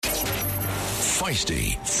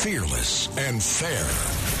Feisty, fearless, and fair.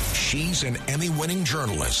 She's an Emmy-winning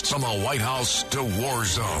journalist from the White House to war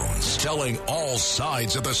zones, telling all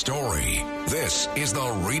sides of the story. This is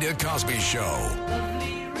The Rita Cosby Show.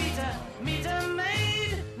 Lovely Rita, meet a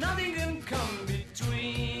maid. Nothing can come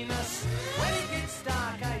between us. When it gets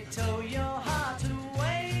dark, I tow your heart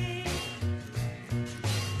away.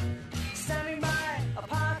 Standing by a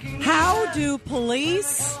parking How do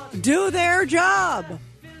police do their job?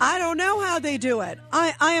 I don't know how they do it.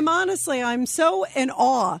 I'm so in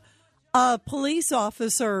awe of police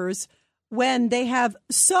officers when they have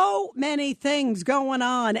so many things going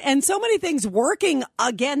on and so many things working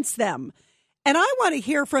against them. And I want to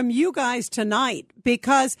hear from you guys tonight,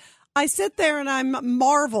 because I sit there and I'm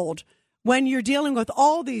marveled when you're dealing with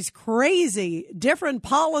all these crazy different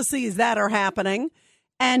policies that are happening.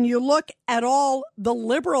 And you look at all the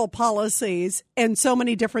liberal policies in so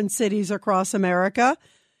many different cities across America.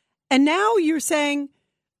 And now you're saying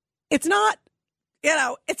it's not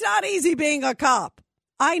easy being a cop.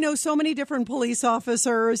 I know so many different police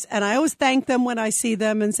officers, and I always thank them when I see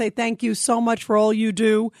them and say, thank you so much for all you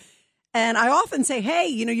do. And I often say, hey,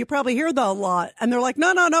 you probably hear that a lot. And they're like,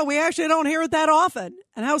 no, we actually don't hear it that often.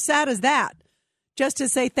 And how sad is that? Just to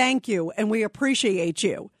say thank you and we appreciate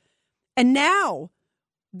you. And now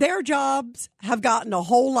their jobs have gotten a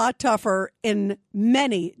whole lot tougher in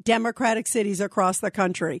many Democratic cities across the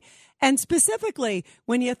country. And specifically,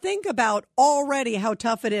 when you think about already how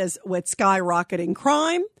tough it is with skyrocketing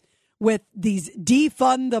crime, with these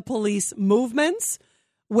defund the police movements,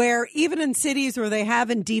 where even in cities where they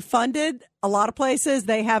haven't defunded, a lot of places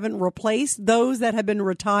they haven't replaced those that have been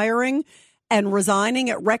retiring and resigning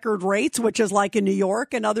at record rates, which is like in New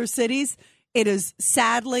York and other cities. It is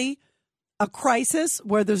sadly a crisis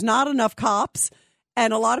where there's not enough cops,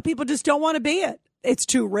 and a lot of people just don't want to be it. It's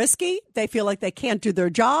too risky. They feel like they can't do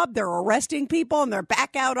their job. They're arresting people and they're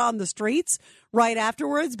back out on the streets right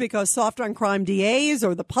afterwards because soft on crime DAs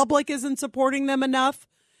or the public isn't supporting them enough.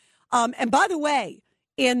 And by the way,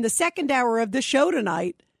 in the second hour of the show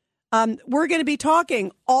tonight, we're going to be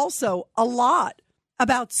talking also a lot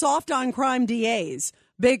about soft on crime DAs,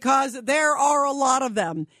 because there are a lot of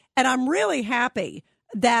them. And I'm really happy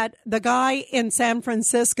that the guy in San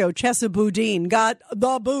Francisco, Chesa Boudin, got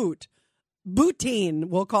the boot. Boutine,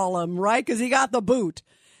 we'll call him, right? Because he got the boot.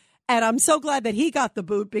 And I'm so glad that he got the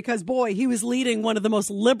boot, because, boy, he was leading one of the most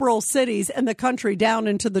liberal cities in the country down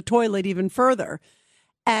into the toilet even further.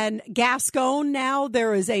 And Gascon, now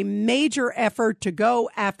there is a major effort to go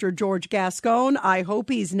after George Gascon. I hope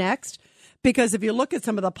he's next, because if you look at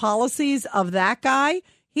some of the policies of that guy,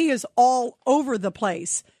 he is all over the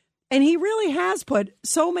place. And he really has put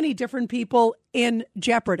so many different people in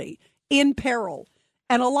jeopardy, in peril,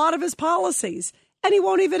 and a lot of his policies, and he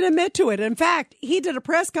won't even admit to it. In fact, he did a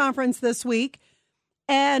press conference this week,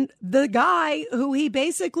 and the guy who he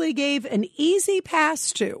basically gave an easy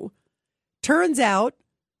pass to, turns out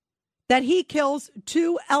that he kills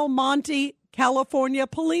 2 El Monte, California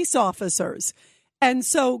police officers. And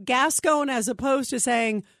so Gascon, as opposed to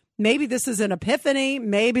saying, maybe this is an epiphany,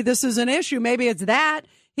 maybe this is an issue, maybe it's that,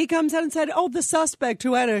 he comes out and said, oh, the suspect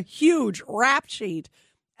who had a huge rap sheet,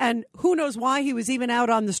 and who knows why he was even out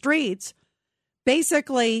on the streets.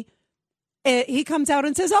 Basically, he comes out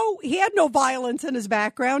and says, oh, he had no violence in his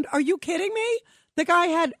background. Are you kidding me? The guy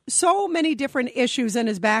had so many different issues in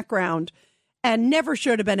his background and never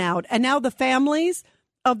should have been out. And now the families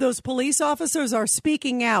of those police officers are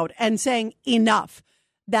speaking out and saying enough,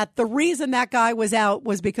 that the reason that guy was out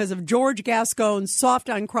was because of George Gascon's soft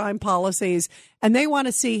on crime policies, and they want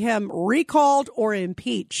to see him recalled or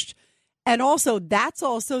impeached. And also, that's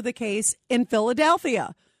also the case in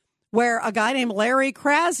Philadelphia, where a guy named Larry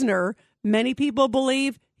Krasner, many people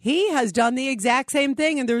believe he has done the exact same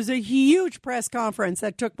thing. And there's a huge press conference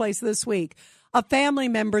that took place this week of family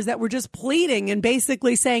members that were just pleading and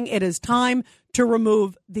basically saying it is time to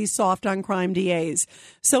remove these soft on crime DAs.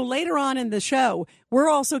 So later on in the show, we're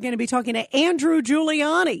also going to be talking to Andrew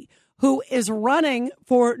Giuliani, who is running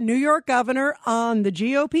for New York governor on the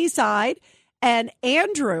GOP side. And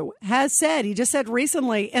Andrew has said, he just said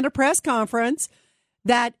recently in a press conference,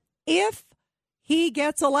 that if he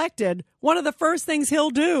gets elected, one of the first things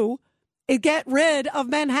he'll do is get rid of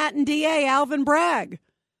Manhattan DA Alvin Bragg.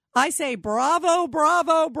 I say bravo,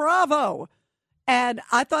 bravo, bravo. And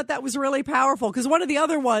I thought that was really powerful, because one of the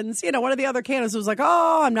other ones, one of the other candidates was like,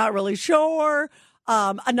 oh, I'm not really sure.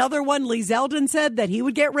 Another one, Lee Zeldin, said that he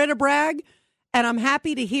would get rid of Bragg. And I'm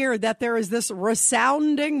happy to hear that there is this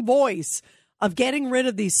resounding voice of getting rid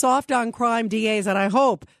of these soft on crime DAs. And I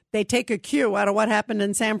hope they take a cue out of what happened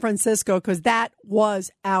in San Francisco, because that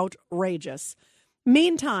was outrageous.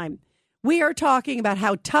 Meantime, We are talking about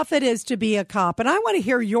how tough it is to be a cop. And I want to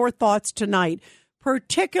hear your thoughts tonight,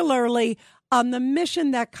 particularly on the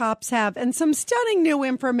mission that cops have and some stunning new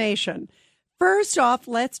information. First off,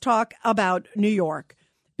 let's talk about New York,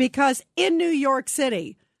 because in New York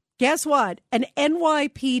City, guess what? An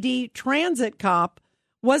NYPD transit cop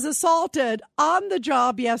was assaulted on the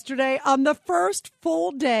job yesterday on the first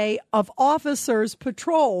full day of officers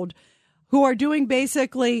patrolled, who are doing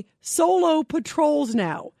basically solo patrols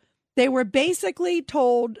now. They were basically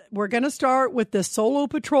told, we're going to start with the solo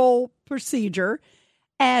patrol procedure.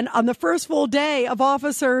 And on the first full day of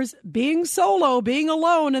officers being solo, being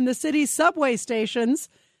alone in the city's subway stations,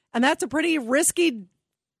 and that's a pretty risky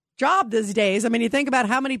job these days. I mean, you think about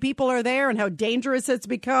how many people are there and how dangerous it's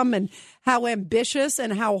become and how ambitious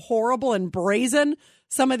and how horrible and brazen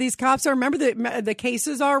some of these cops are. Remember the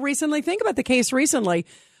cases are recently? Think about the case recently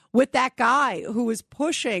with that guy who was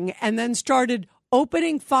pushing and then started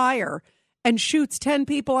opening fire and shoots 10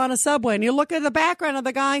 people on a subway. And you look at the background of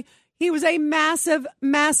the guy, he was a massive,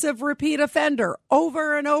 massive repeat offender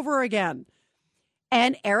over and over again.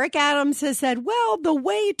 And Eric Adams has said, well, the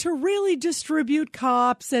way to really distribute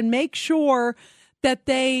cops and make sure that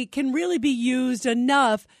they can really be used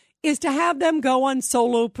enough is to have them go on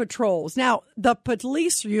solo patrols. Now, the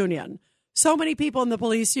police union, so many people in the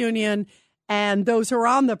police union and those who are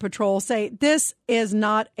on the patrol say this is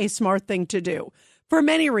not a smart thing to do for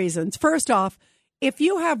many reasons. First off, if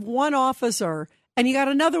you have one officer and you got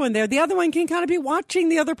another one there, the other one can kind of be watching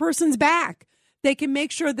the other person's back. They can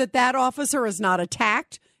make sure that that officer is not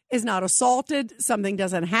attacked, is not assaulted, something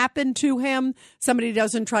doesn't happen to him, somebody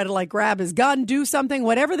doesn't try to grab his gun, do something,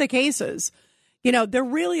 whatever the case is. You know, they're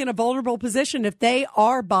really in a vulnerable position if they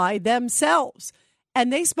are by themselves.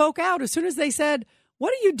 And they spoke out as soon as they said,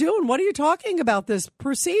 what are you doing? What are you talking about this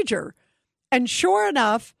procedure? And sure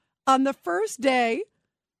enough, on the first day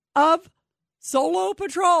of solo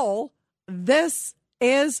patrol, this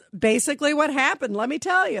is basically what happened. Let me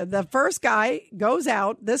tell you, the first guy goes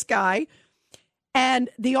out, this guy, and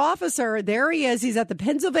the officer, there he is. He's at the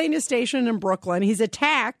Pennsylvania station in Brooklyn. He's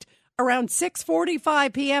attacked around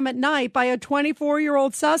 6:45 p.m. at night by a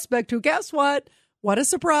 24-year-old suspect who, guess what? What a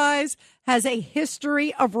surprise, has a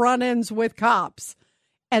history of run-ins with cops.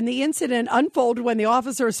 And the incident unfolded when the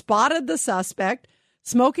officer spotted the suspect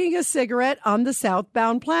smoking a cigarette on the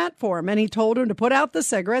southbound platform. And he told him to put out the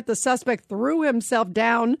cigarette. The suspect threw himself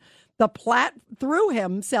down the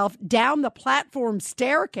platform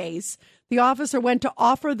staircase. The officer went to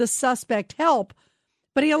offer the suspect help,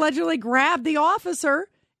 but he allegedly grabbed the officer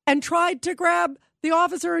and tried to grab the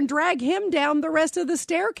officer and drag him down the rest of the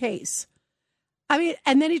staircase. I mean,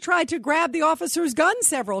 and then he tried to grab the officer's gun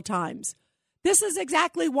several times. This is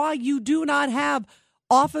exactly why you do not have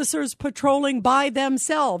officers patrolling by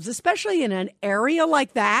themselves, especially in an area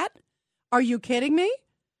like that. Are you kidding me?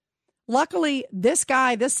 Luckily, this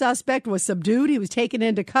suspect was subdued. He was taken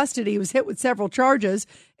into custody. He was hit with several charges,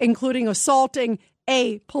 including assaulting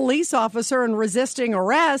a police officer and resisting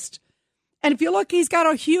arrest. And if you look, he's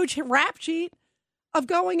got a huge rap sheet of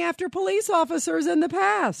going after police officers in the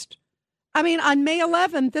past. I mean, on May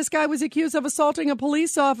 11th, this guy was accused of assaulting a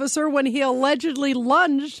police officer when he allegedly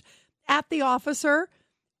lunged at the officer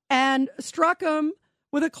and struck him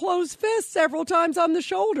with a closed fist several times on the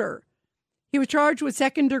shoulder. He was charged with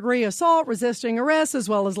second-degree assault, resisting arrest, as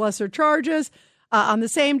well as lesser charges. On the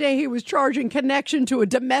same day, he was charged in connection to a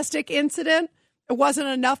domestic incident. It wasn't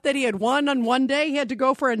enough that he had one on one day. He had to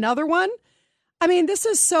go for another one. I mean, this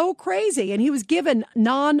is so crazy. And he was given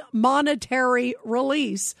non-monetary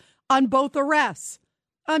release on both arrests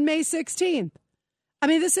on May 16th. I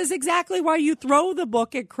mean, this is exactly why you throw the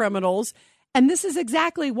book at criminals. And this is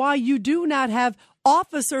exactly why you do not have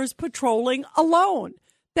officers patrolling alone.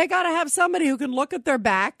 They got to have somebody who can look at their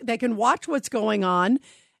back. They can watch what's going on.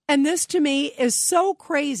 And this, to me, is so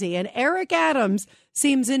crazy. And Eric Adams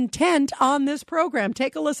seems intent on this program.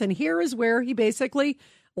 Take a listen. Here is where he basically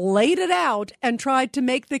laid it out and tried to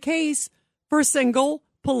make the case for single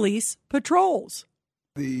police patrols.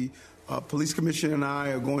 The police commissioner and I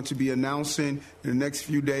are going to be announcing in the next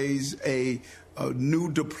few days a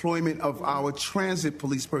new deployment of our transit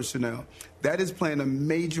police personnel. That is playing a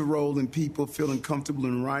major role in people feeling comfortable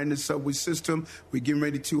in riding the subway system. We're getting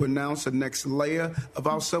ready to announce the next layer of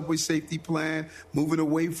our subway safety plan, moving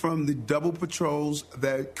away from the double patrols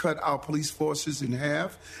that cut our police forces in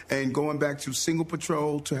half and going back to single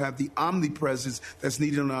patrol to have the omnipresence that's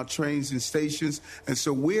needed on our trains and stations. And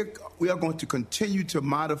so we are going to continue to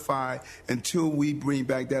modify until we bring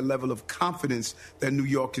back that level of confidence that New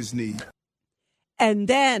Yorkers need. And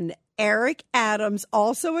then Eric Adams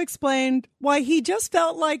also explained why he just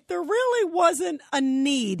felt like there really wasn't a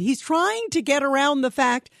need. He's trying to get around the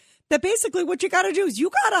fact that basically what you got to do is you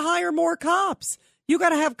got to hire more cops. You got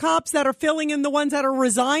to have cops that are filling in the ones that are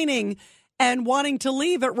resigning and wanting to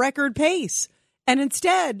leave at record pace. And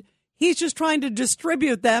instead, he's just trying to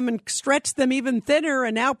distribute them and stretch them even thinner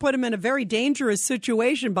and now put them in a very dangerous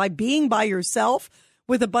situation by being by yourself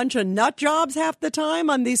with a bunch of nut jobs half the time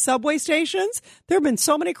on these subway stations. There have been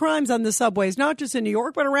so many crimes on the subways, not just in New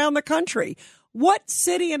York, but around the country. What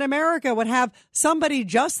city in America would have somebody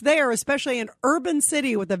just there, especially an urban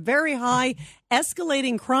city with a very high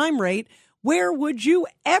escalating crime rate? Where would you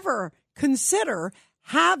ever consider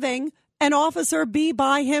having an officer be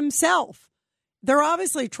by himself? They're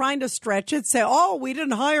obviously trying to stretch it, say, oh, we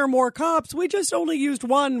didn't hire more cops. We just only used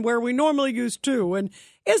one where we normally use two. And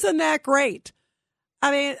isn't that great? I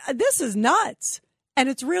mean, this is nuts. And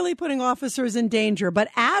it's really putting officers in danger. But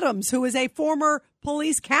Adams, who is a former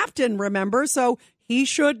police captain, remember, so he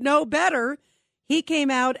should know better. He came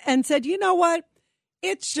out and said, you know what?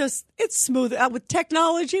 It's smooth. With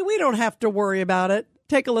technology, we don't have to worry about it.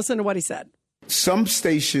 Take a listen to what he said. Some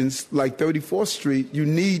stations, like 34th Street, you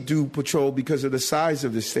need due patrol because of the size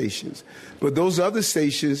of the stations. But those other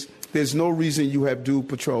stations, there's no reason you have due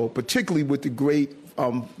patrol, particularly with the great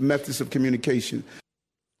methods of communication.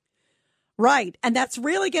 Right. And that's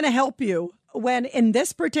really going to help you when, in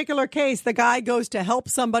this particular case, the guy goes to help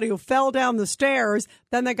somebody who fell down the stairs.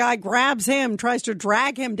 Then the guy grabs him, tries to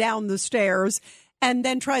drag him down the stairs, and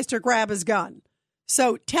then tries to grab his gun.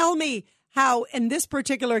 So tell me how, in this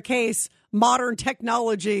particular case, modern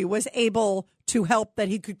technology was able to help that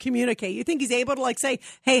he could communicate. You think he's able to say,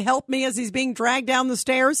 hey, help me as he's being dragged down the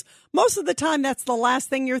stairs? Most of the time, that's the last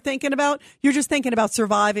thing you're thinking about. You're just thinking about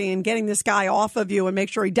surviving and getting this guy off of you and make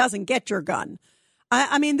sure he doesn't get your gun.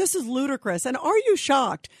 I mean, this is ludicrous. And are you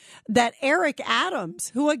shocked that Eric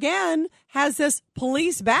Adams, who, again, has this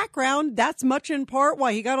police background, that's much in part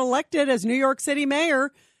why he got elected as New York City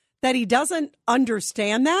mayor, that he doesn't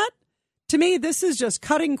understand that? To me, this is just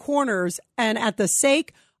cutting corners and at the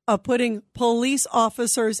sake of putting police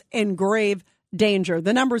officers in grave danger.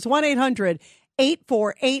 The number is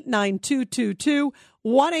 1-800-848-9222,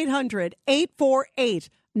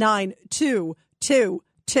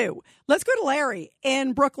 1-800-848-9222. Let's go to Larry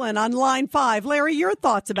in Brooklyn on line 5. Larry, your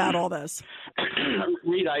thoughts about all this?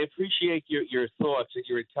 Rita, I appreciate your thoughts and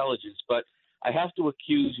your intelligence, but I have to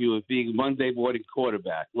accuse you of being Monday morning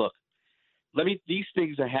quarterback. Look, these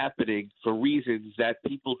things are happening for reasons that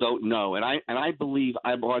people don't know, and I believe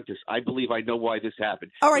I'm on this. I believe I know why this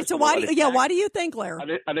happened. All right, so why do you think,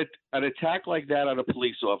 Larry? An attack like that on a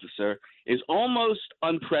police officer is almost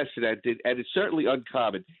unprecedented, and it's certainly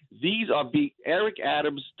uncommon. Eric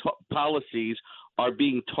Adams' policies are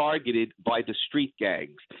being targeted by the street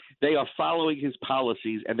gangs. They are following his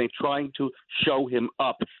policies, and they're trying to show him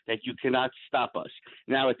up that you cannot stop us.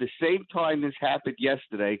 Now, at the same time this happened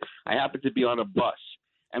yesterday, I happened to be on a bus,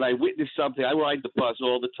 and I witnessed something. I ride the bus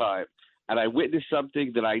all the time, and I witnessed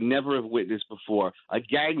something that I never have witnessed before, a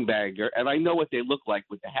gangbanger, and I know what they look like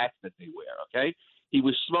with the hats that they wear, okay? He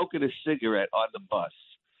was smoking a cigarette on the bus.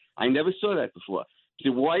 I never saw that before.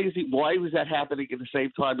 So why was that happening at the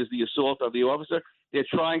same time as the assault on the officer? They're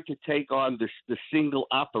trying to take on the single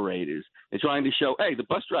operators. They're trying to show, hey, the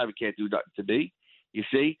bus driver can't do nothing to me. You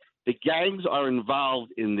see, the gangs are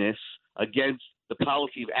involved in this against the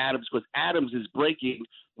policy of Adams because Adams is breaking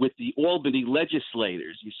with the Albany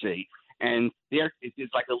legislators, you see. And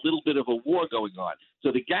it's like a little bit of a war going on.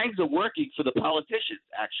 So the gangs are working for the politicians,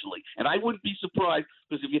 actually. And I wouldn't be surprised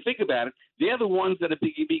because if you think about it, they're the ones that are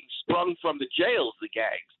being sprung from the jails, the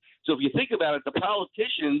gangs. So if you think about it, the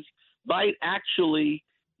politicians might actually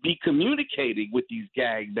be communicating with these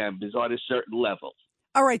gang members on a certain level.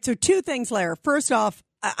 All right. So two things, Larry. First off,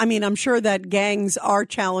 I mean, I'm sure that gangs are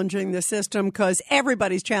challenging the system because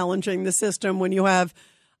everybody's challenging the system when you have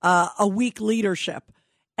a weak leadership.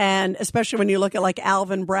 And especially when you look at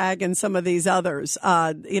Alvin Bragg and some of these others,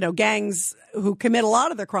 gangs who commit a lot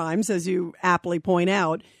of the crimes, as you aptly point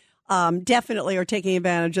out, definitely are taking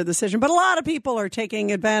advantage of the system. But a lot of people are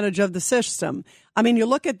taking advantage of the system. I mean, you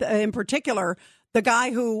look at, in particular, the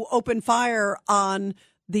guy who opened fire on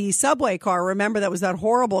the subway car. Remember, that was that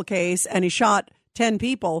horrible case, and he shot 10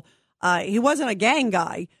 people. He wasn't a gang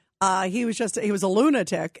guy. He was a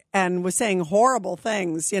lunatic and was saying horrible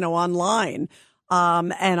things, online.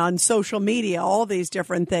 And on social media, all these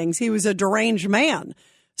different things. He was a deranged man.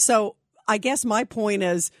 So I guess my point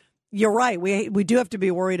is, you're right. We do have to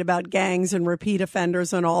be worried about gangs and repeat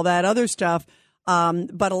offenders and all that other stuff.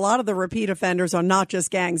 But a lot of the repeat offenders are not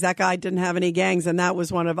just gangs. That guy didn't have any gangs, and that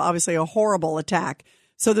was obviously a horrible attack.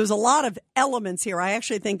 So there's a lot of elements here. I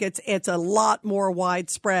actually think it's a lot more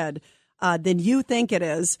widespread than you think it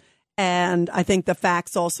is. And I think the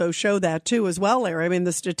facts also show that, too, as well, Larry. I mean,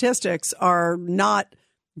 the statistics are not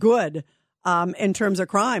good in terms of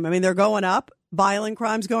crime. I mean, they're going up. Violent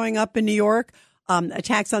crimes going up in New York.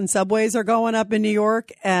 Attacks on subways are going up in New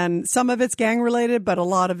York. And some of it's gang-related, but a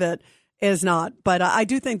lot of it is not. But I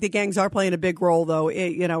do think the gangs are playing a big role, though,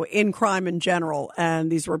 in crime in general.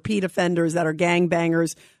 And these repeat offenders that are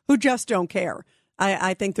gangbangers who just don't care.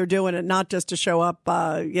 I think they're doing it not just to show up,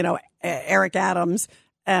 Eric Adams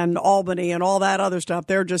and Albany and all that other stuff.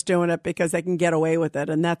 They're just doing it because they can get away with it.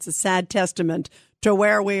 And that's a sad testament to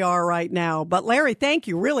where we are right now. But Larry, thank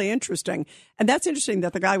you. Really interesting. And that's interesting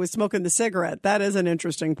that the guy was smoking the cigarette. That is an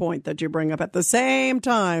interesting point that you bring up at the same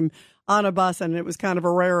time on a bus, and it was kind of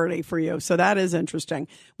a rarity for you. So that is interesting.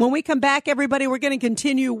 When we come back, everybody, we're going to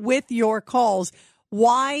continue with your calls.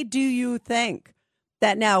 Why do you think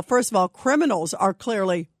that now, first of all, criminals are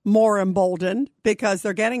clearly more emboldened because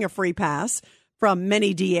they're getting a free pass from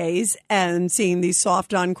many DAs and seeing these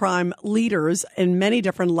soft on crime leaders in many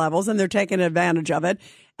different levels, and they're taking advantage of it.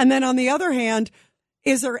 And then on the other hand,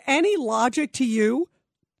 is there any logic to you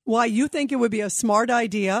why you think it would be a smart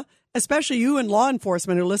idea, especially you in law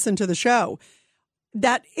enforcement who listen to the show,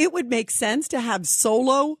 that it would make sense to have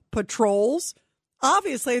solo patrols?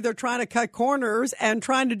 Obviously, they're trying to cut corners and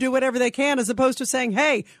trying to do whatever they can, as opposed to saying,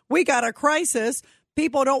 hey, we got a crisis.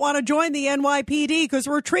 People don't want to join the NYPD because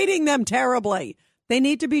we're treating them terribly. They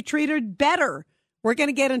need to be treated better. We're going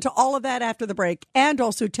to get into all of that after the break and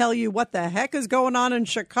also tell you what the heck is going on in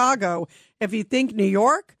Chicago. If you think New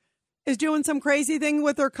York is doing some crazy thing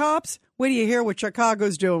with their cops, wait till you hear what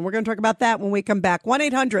Chicago's doing. We're going to talk about that when we come back.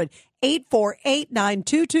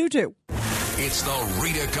 1-800-848-9222. It's the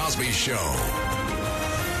Rita Cosby Show.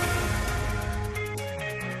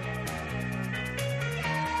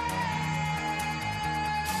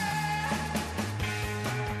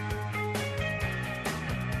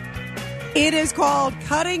 It is called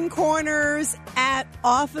Cutting Corners at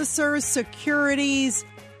Officer Security's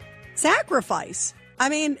Sacrifice. I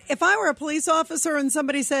mean, if I were a police officer and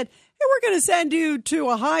somebody said, hey, we're going to send you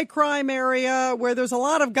to a high crime area where there's a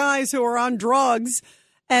lot of guys who are on drugs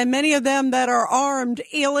and many of them that are armed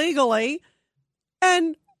illegally,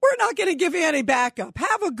 and we're not going to give you any backup.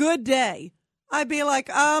 Have a good day. I'd be like,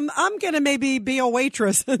 I'm going to maybe be a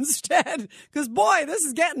waitress instead because, boy, this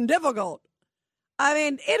is getting difficult. I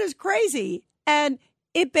mean, it is crazy. And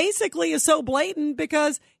it basically is so blatant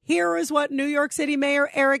because here is what New York City Mayor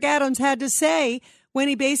Eric Adams had to say when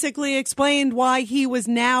he basically explained why he was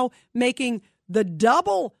now making the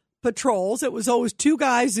double patrols. It was always two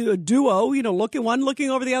guys, a duo, looking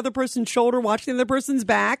over the other person's shoulder, watching the other person's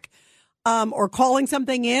back, or calling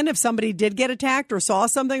something in if somebody did get attacked or saw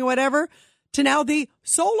something or whatever, to now the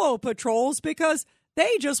solo patrols because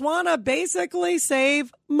they just want to basically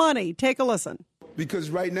save money. Take a listen. Because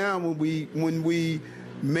right now, when we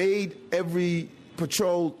made every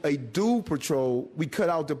patrol a dual patrol, we cut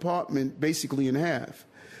our department basically in half.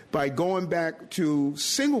 By going back to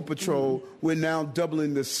single patrol, we're now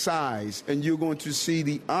doubling the size, and you're going to see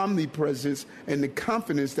the omnipresence and the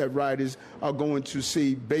confidence that riders are going to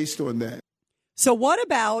see based on that. So what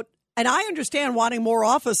about, and I understand wanting more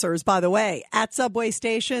officers, by the way, at subway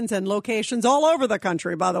stations and locations all over the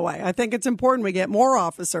country, by the way. I think it's important we get more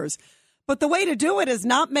officers. But the way to do it is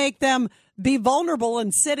not make them be vulnerable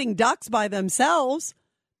and sitting ducks by themselves.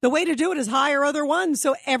 The way to do it is hire other ones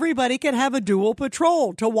so everybody can have a dual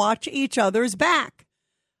patrol to watch each other's back.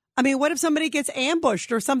 I mean, what if somebody gets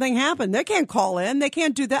ambushed or something happened? They can't call in. They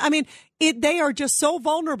can't do that. I mean, they are just so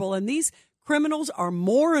vulnerable. And these criminals are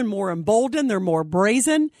more and more emboldened. They're more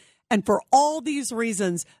brazen. And for all these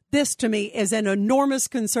reasons, this to me is an enormous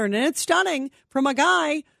concern. And it's stunning from a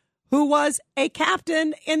guy who was a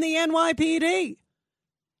captain in the NYPD.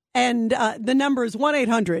 And the number is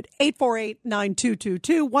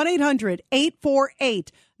 1-800-848-9222,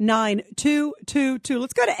 1-800-848-9222.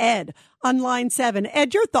 Let's go to Ed on line 7.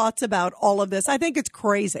 Ed, your thoughts about all of this? I think it's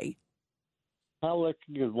crazy. How lucky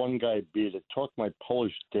could one guy be to talk my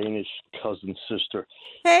Polish-Danish cousin sister?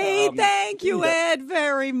 Hey, thank you, Ed,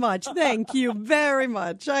 very much. Thank you very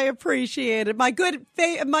much. I appreciate it. My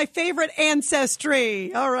favorite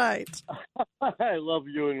ancestry. All right. I love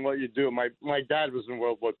you and what you do. My dad was in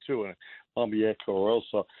World War II in Columbia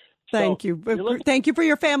also. Thank you. Thank you for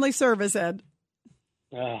your family service, Ed.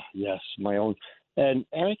 Yes, my own. And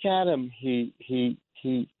Eric Adams, he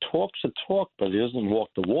talks the talk, but he doesn't walk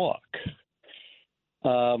the walk.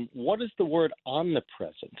 What is the word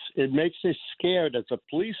omnipresence? It makes us scared as a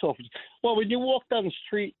police officer. Well, when you walk down the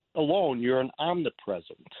street alone, you're an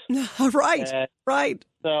omnipresent. Right, And right.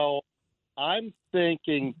 so I'm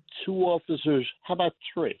thinking 2 officers. How about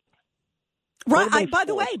 3? Right. By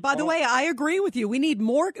the way, I agree with you. We need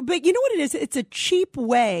more. But you know what it is? It's a cheap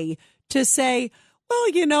way to say, well,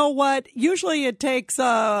 you know what? Usually it takes,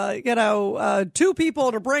 2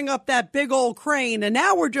 people to bring up that big old crane. And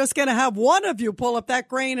now we're just going to have one of you pull up that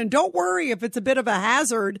crane. And don't worry if it's a bit of a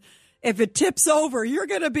hazard. If it tips over, you're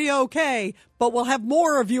going to be okay. But we'll have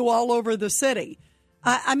more of you all over the city.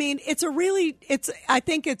 I mean, I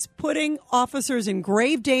think it's putting officers in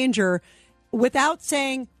grave danger without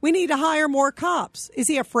saying we need to hire more cops. Is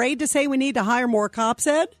he afraid to say we need to hire more cops,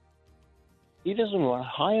 Ed? He doesn't want to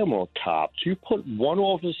hire more cops. You put one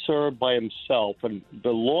officer by himself, and the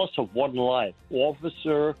loss of one life,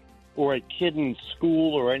 officer or a kid in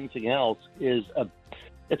school or anything else,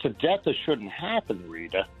 it's a death that shouldn't happen,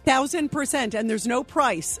 Rita. 1,000%. And there's no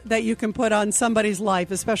price that you can put on somebody's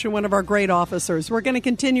life, especially one of our great officers. We're going to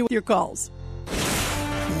continue with your calls.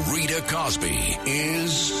 Rita Cosby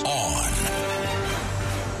is on.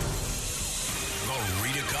 The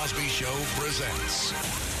Rita Cosby Show presents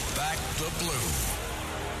Back the Blue.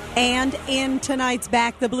 And in tonight's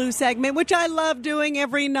Back the Blue segment, which I love doing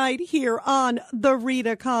every night here on the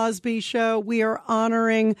Rita Cosby Show, we are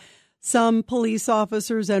honoring some police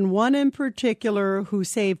officers, and one in particular who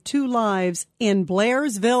saved 2 lives in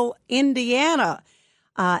Blairsville, Indiana.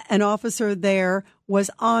 An officer there was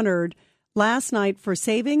honored last night for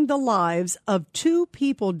saving the lives of 2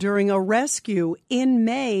 people during a rescue in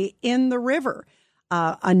May in the river.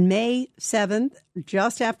 On May 7th,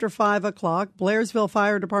 just after 5 o'clock, Blairsville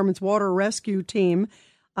Fire Department's water rescue team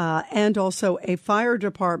and also a fire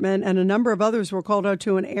department and a number of others were called out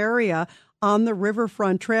to an area on the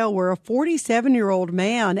Riverfront Trail where a 47-year-old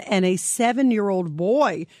man and a 7-year-old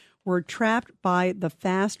boy were trapped by the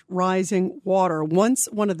fast-rising water. Once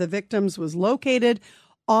one of the victims was located,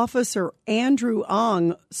 Officer Andrew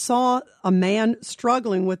Ong saw a man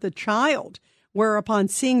struggling with a child, whereupon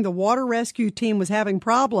seeing the water rescue team was having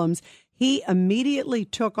problems, he immediately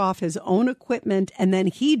took off his own equipment and then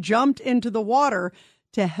he jumped into the water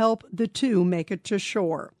to help the 2 make it to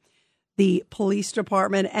shore. The police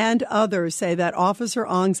department and others say that Officer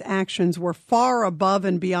Ong's actions were far above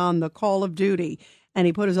and beyond the call of duty, and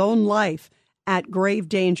he put his own life at grave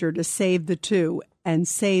danger to save the 2 and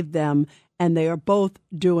save them, and they are both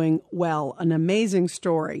doing well. An amazing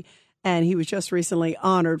story, and he was just recently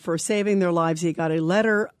honored for saving their lives. He got a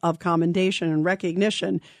letter of commendation and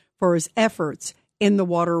recognition for his efforts in the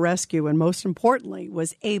water rescue, and most importantly,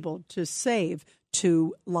 was able to save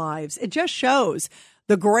 2 lives. It just shows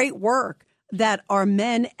the great work that our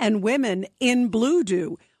men and women in blue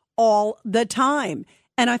do all the time.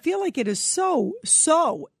 And I feel like it is so,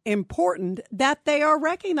 so important that they are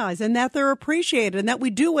recognized and that they're appreciated and that we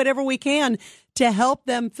do whatever we can to help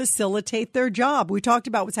them facilitate their job. We talked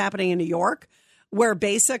about what's happening in New York, where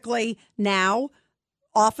basically now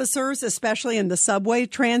officers, especially in the subway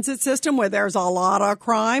transit system where there's a lot of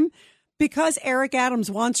crime, because Eric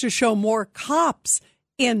Adams wants to show more cops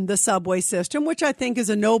in the subway system, which I think is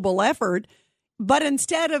a noble effort. But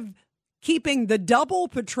instead of keeping the double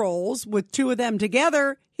patrols with 2 of them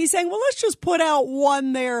together, he's saying, well, let's just put out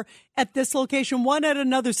 1 there at this location, 1 at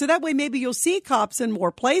another. So that way maybe you'll see cops in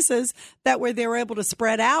more places. That way they're able to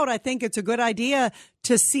spread out. I think it's a good idea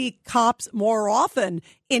to see cops more often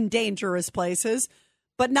in dangerous places,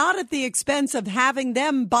 but not at the expense of having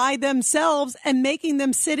them by themselves and making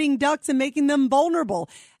them sitting ducks and making them vulnerable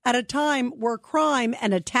at a time where crime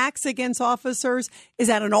and attacks against officers is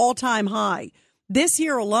at an all-time high. This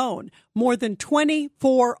year alone, more than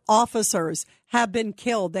 24 officers have been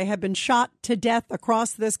killed. They have been shot to death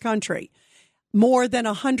across this country. More than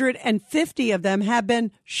 150 of them have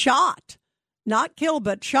been shot, not killed,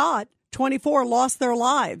 but shot. 24 lost their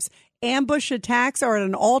lives. Ambush attacks are at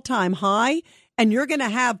an all-time high, and you're going to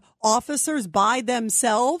have officers by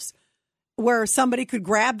themselves where somebody could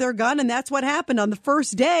grab their gun. And that's what happened on the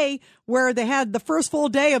first day where they had the first full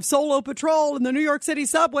day of solo patrol in the New York City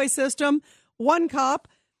subway system. One cop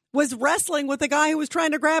was wrestling with a guy who was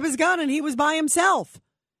trying to grab his gun, and he was by himself.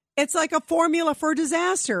 It's like a formula for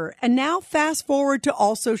disaster. And now fast forward to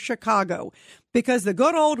also Chicago, because the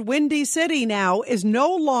good old Windy City now is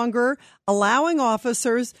no longer allowing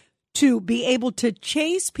officers to be able to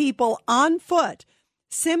chase people on foot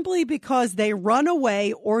simply because they run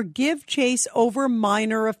away or give chase over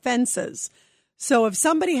minor offenses. So if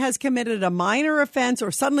somebody has committed a minor offense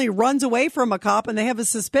or suddenly runs away from a cop and they have a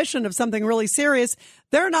suspicion of something really serious,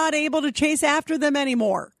 they're not able to chase after them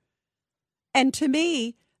anymore. And to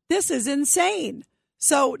me, this is insane.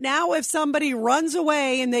 So now if somebody runs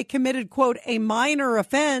away and they committed, quote, a minor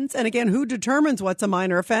offense, and again, who determines what's a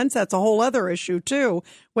minor offense? That's a whole other issue, too,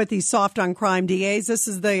 with these soft on crime DAs. This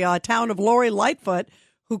is the town of Lori Lightfoot,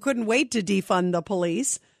 who couldn't wait to defund the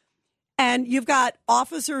police. And you've got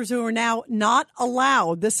officers who are now not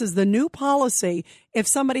allowed. This is the new policy. If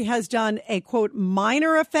somebody has done a, quote,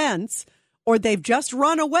 minor offense, or they've just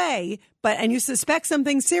run away, and you suspect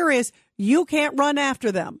something serious, you can't run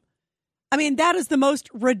after them. I mean, that is the most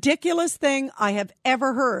ridiculous thing I have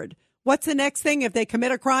ever heard. What's the next thing? If they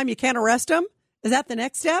commit a crime, you can't arrest them? Is that the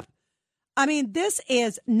next step? I mean, this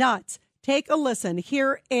is nuts. Take a listen.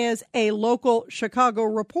 Here is a local Chicago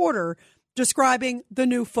reporter describing the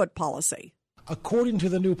new foot policy. According to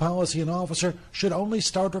the new policy, an officer should only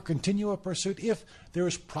start or continue a pursuit if there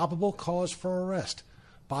is probable cause for arrest.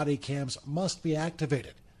 Body cams must be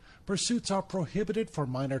activated. Pursuits are prohibited for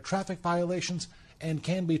minor traffic violations and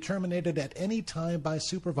can be terminated at any time by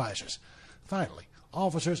supervisors. Finally,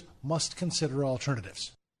 officers must consider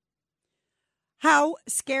alternatives. How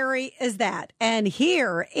scary is that? And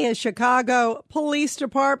here is Chicago Police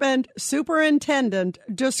Department Superintendent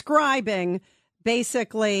describing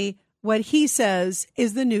basically what he says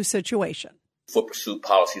is the new situation. Foot pursuit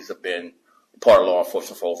policies have been part of law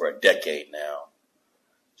enforcement for over a decade now.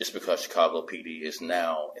 Just because Chicago PD is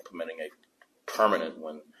now implementing a permanent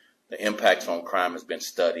one, the impacts on crime has been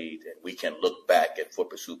studied, and we can look back at foot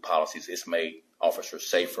pursuit policies. It's made officers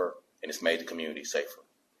safer, and it's made the community safer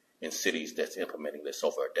in cities that's implementing this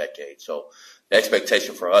over a decade. So the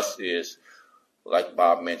expectation for us is, like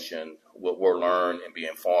Bob mentioned, we'll learn and be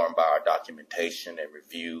informed by our documentation and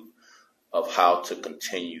review of how to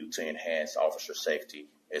continue to enhance officer safety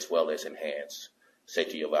as well as enhance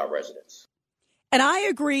safety of our residents. And I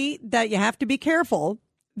agree that you have to be careful,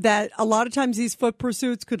 that a lot of times these foot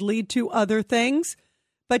pursuits could lead to other things.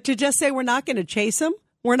 But to just say we're not going to chase them,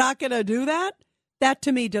 we're not going to do that, that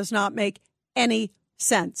to me does not make any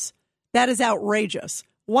sense. That is outrageous.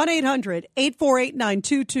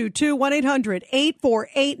 1-800-848-9222,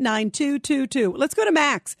 1-800-848-9222. Let's go to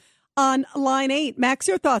Max on line 8. Max,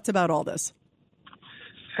 your thoughts about all this?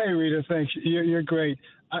 Hey, Rita, thanks. You're great.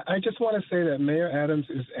 I just want to say that Mayor Adams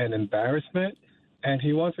is an embarrassment, and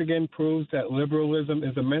he once again proves that liberalism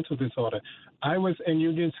is a mental disorder. I was in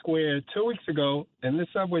Union Square 2 weeks ago in the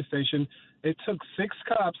subway station. It took 6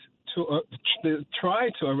 cops to try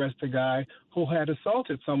to arrest a guy who had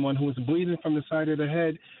assaulted someone who was bleeding from the side of the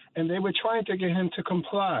head, and they were trying to get him to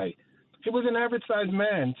comply. He was an average-sized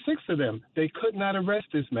man, 6 of them. They could not arrest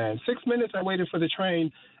this man. 6 minutes I waited for the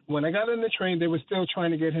train. When I got on the train, they were still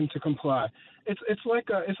trying to get him to comply. It's like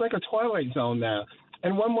a twilight zone now.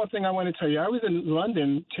 And one more thing I want to tell you. I was in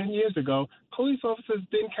London 10 years ago. Police officers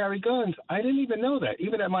didn't carry guns. I didn't even know that.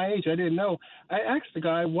 Even at my age, I didn't know. I asked the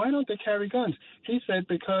guy, why don't they carry guns? He said,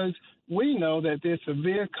 because we know that there's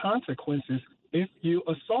severe consequences if you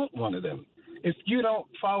assault one of them. If you don't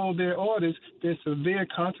follow their orders, there's severe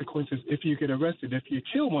consequences if you get arrested. If you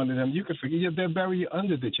kill one of them, you could forget they'll bury you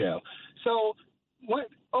under the jail. So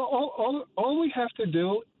all we have to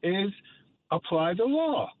do is apply the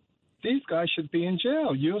law. These guys should be in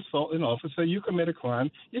jail. You assault an officer, you commit a crime,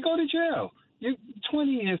 you go to jail.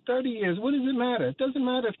 20 years, 30 years, what does it matter? It doesn't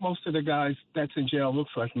matter if most of the guys that's in jail looks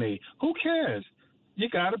like me. Who cares? You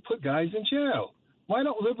got to put guys in jail. Why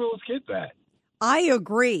don't liberals get that? I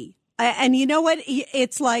agree. And you know what?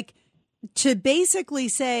 It's like to basically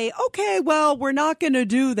say, okay, well, we're not going to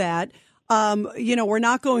do that. We're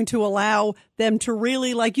not going to allow them to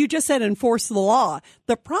really, like you just said, enforce the law.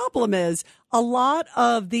 The problem is a lot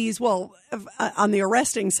of these, on the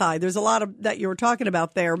arresting side, there's a lot of that you were talking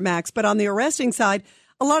about there, Max, but on the arresting side,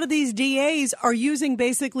 a lot of these DAs are using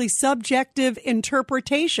basically subjective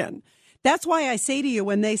interpretation. That's why I say to you,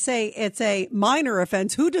 when they say it's a minor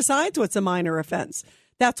offense, who decides what's a minor offense?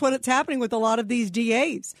 That's what it's happening with a lot of these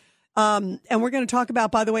DAs. And we're going to talk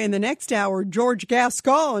about, by the way, in the next hour, George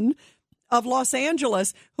Gascon of Los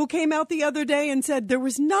Angeles, who came out the other day and said there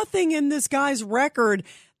was nothing in this guy's record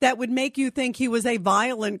that would make you think he was a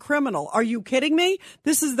violent criminal. Are you kidding me?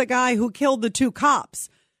 This is the guy who killed the 2 cops.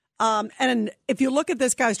 And if you look at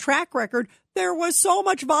this guy's track record, there was so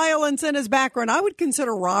much violence in his background. I would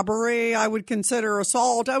consider robbery. I would consider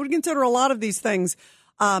assault. I would consider a lot of these things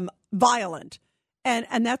violent.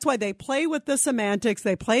 And that's why they play with the semantics.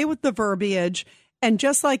 They play with the verbiage. And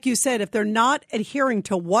just like you said, if they're not adhering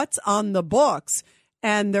to what's on the books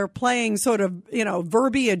and they're playing sort of,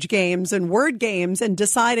 verbiage games and word games and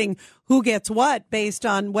deciding who gets what based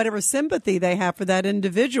on whatever sympathy they have for that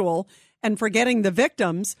individual and forgetting the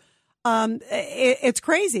victims, It's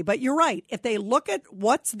crazy, but you're right. If they look at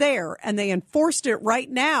what's there and they enforced it right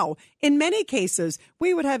now, in many cases,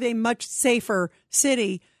 we would have a much safer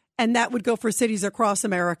city, and that would go for cities across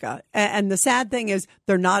America. And the sad thing is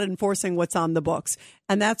they're not enforcing what's on the books.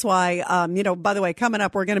 And that's why, by the way, coming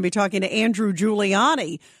up, we're going to be talking to Andrew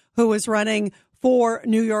Giuliani, who is running for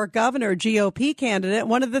New York governor, GOP candidate.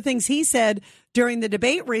 One of the things he said during the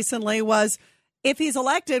debate recently was, if he's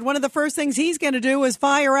elected, one of the first things he's going to do is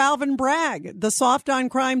fire Alvin Bragg, the soft on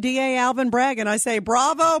crime DA Alvin Bragg. And I say,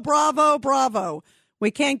 bravo, bravo, bravo. We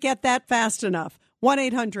can't get that fast enough.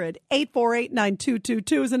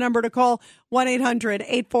 1-800-848-9222 is the number to call.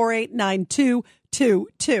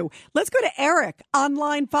 1-800-848-9222. Let's go to Eric on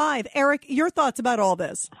line 5. Eric, your thoughts about all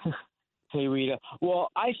this? Hey, Rita. Well,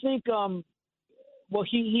 I think,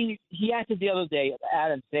 he acted the other day,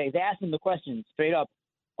 Adam, they asked him the question straight up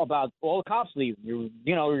about all the cops leaving. You're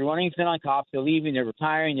running thin on cops. They're leaving. They're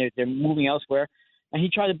retiring. They're moving elsewhere. And he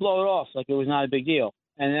tried to blow it off like it was not a big deal.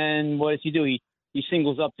 And then what does he do? He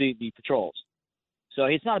singles up the patrols. So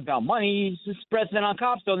it's not about money. He's just spread thin on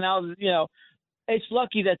cops. So now, it's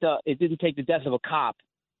lucky that it didn't take the death of a cop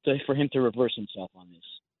for him to reverse himself on this.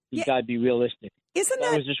 He's got to be realistic.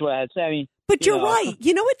 That was just what I had to say. I mean, but you're right.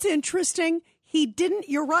 You know what's interesting?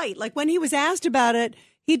 You're right. Like when he was asked about it,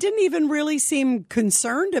 he didn't even really seem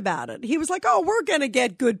concerned about it. He was like, oh, we're going to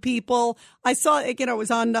get good people. I saw, it was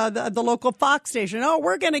on the local Fox station. Oh,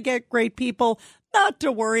 we're going to get great people. Not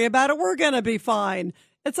to worry about it. We're going to be fine.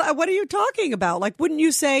 It's like, what are you talking about? Like, wouldn't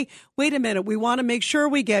you say, wait a minute, we want to make sure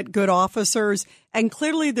we get good officers. And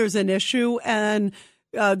clearly there's an issue, and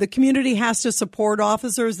the community has to support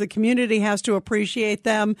officers. The community has to appreciate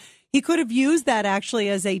them. He could have used that actually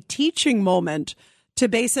as a teaching moment to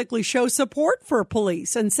basically show support for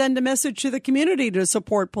police and send a message to the community to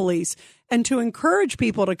support police and to encourage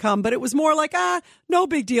people to come. But it was more like, no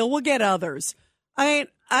big deal. We'll get others. I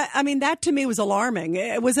mean, that to me was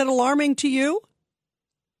alarming. Was it alarming to you?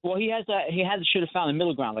 Well, should have found a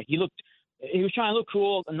middle ground. Like he was trying to look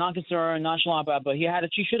cool, non-concerned, nonchalant, but he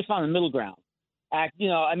should have found a middle ground. But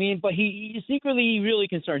he's secretly really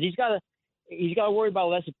concerned. He's got to worry about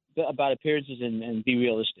less about appearances and be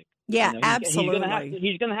realistic. Yeah, absolutely.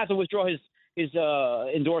 He's going to have to withdraw his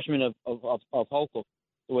endorsement of Hochul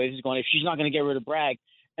the way this is going. If she's not going to get rid of Bragg,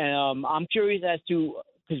 and I'm curious as to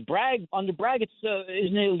because under Bragg,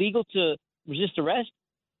 isn't it illegal to resist arrest?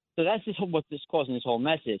 So that's what this causing this whole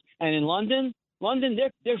mess is. And in London,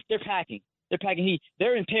 they're packing.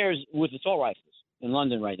 They're in pairs with assault rifles in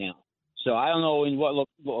London right now. So I don't know in what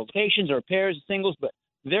locations or pairs, singles, but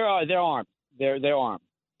they're armed. They're armed.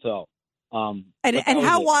 So. And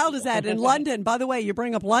how wild is that in London? By the way, you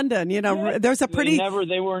bring up London. There's a pretty.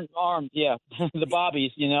 They weren't armed. Yeah, the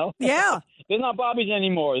bobbies. Yeah, they're not bobbies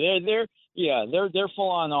anymore. They're full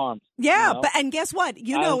on armed. Yeah, but and guess what?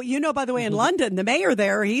 By the way, in London, the mayor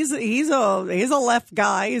there, he's a left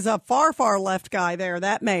guy. He's a far left guy there.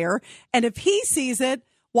 That mayor, and if he sees it,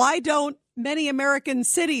 why don't many American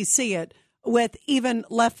cities see it with even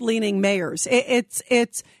left-leaning mayors? It's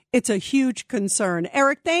a huge concern.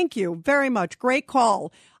 Eric, thank you very much. Great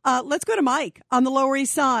call. Let's go to Mike on the Lower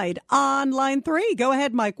East Side on line 3. Go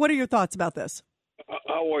ahead, Mike. What are your thoughts about this?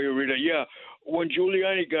 How are you, Rita? Yeah, when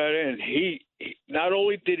Giuliani got in, he not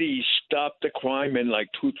only did he stop the crime in like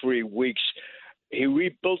 2-3 weeks, he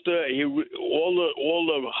rebuilt all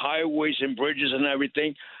the highways and bridges and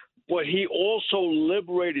everything, but he also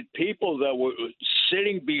liberated people that were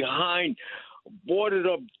sitting behind boarded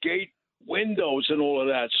up gate windows and all of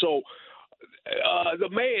that. So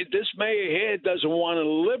this mayor here doesn't want to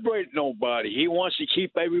liberate nobody. He wants to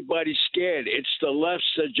keep everybody scared. It's the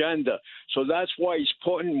left's agenda. So that's why he's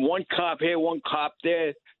putting one cop here, one cop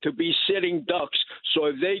there to be sitting ducks. So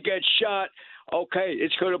if they get shot, okay,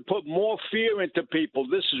 it's going to put more fear into people.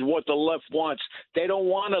 This is what the left wants. They don't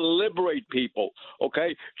want to liberate people,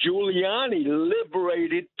 okay? Giuliani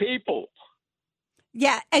liberated people.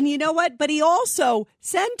 Yeah, and you know what? But he also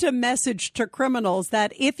sent a message to criminals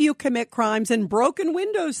that if you commit crimes in broken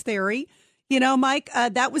windows theory, Mike,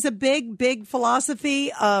 that was a big philosophy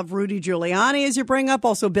of Rudy Giuliani, as you bring up,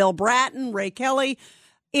 also Bill Bratton, Ray Kelly.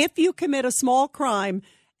 If you commit a small crime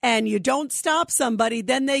and you don't stop somebody,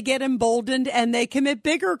 then they get emboldened and they commit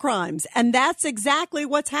bigger crimes. And that's exactly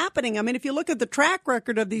what's happening. I mean, if you look at the track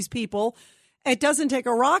record of these people, it doesn't take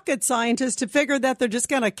a rocket scientist to figure that they're just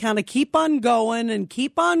going to kind of keep on going.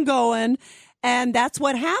 And that's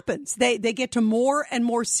what happens. They get to more and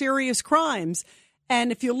more serious crimes.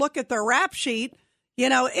 And if you look at their rap sheet,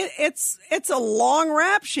 it's a long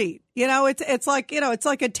rap sheet. It's like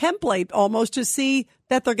a template almost to see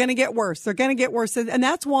that they're going to get worse. They're going to get worse. And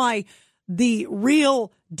that's why the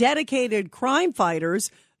real dedicated crime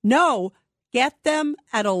fighters. No, get them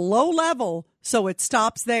at a low level so it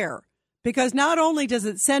stops there. Because not only does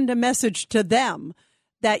it send a message to them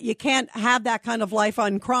that you can't have that kind of life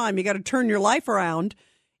on crime, you got to turn your life around,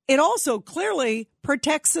 it also clearly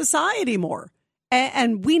protects society more.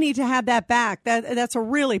 And we need to have that back. That's a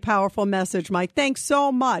really powerful message, Mike. Thanks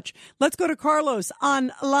so much. Let's go to Carlos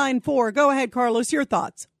on line 4. Go ahead, Carlos, your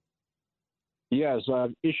thoughts. Yes, I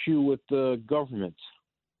have issue with the government.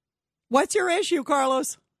 What's your issue,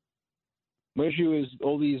 Carlos? My issue is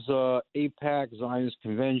all these AIPAC Zionist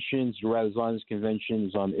conventions, Zionist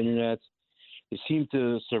conventions on the internet. They seem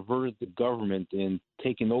to subvert the government and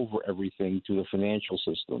taking over everything to the financial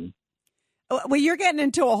system. Well, you're getting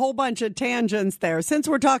into a whole bunch of tangents there. Since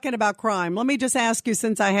we're talking about crime, let me just ask you,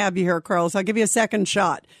 since I have you here, Carlos, I'll give you a second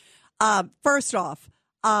shot. First off,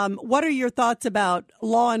 what are your thoughts about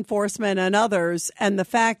law enforcement and others and the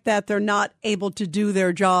fact that they're not able to do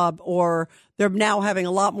their job, or they're now having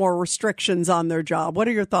a lot more restrictions on their job? What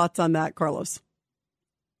are your thoughts on that, Carlos?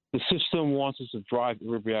 The system wants us to drive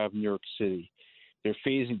everybody out of New York City. They're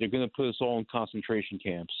going to put us all in concentration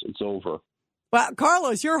camps. It's over. Well,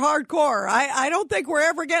 Carlos, you're hardcore. I don't think we're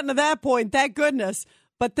ever getting to that point, thank goodness.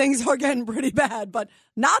 But things are getting pretty bad. But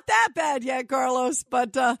not that bad yet, Carlos.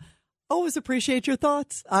 But always appreciate your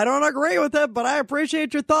thoughts. I don't agree with it, but I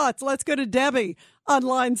appreciate your thoughts. Let's go to Debbie on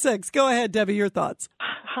line 6. Go ahead, Debbie, your thoughts.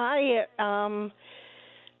 Hi.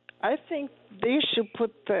 I think they should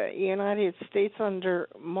put the United States under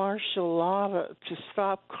martial law to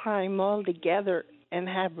stop crime altogether and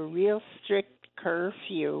have a real strict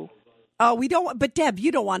curfew. Oh, we don't. But Deb,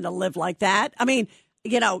 you don't want to live like that. I mean,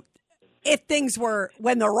 if things were,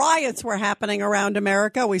 when the riots were happening around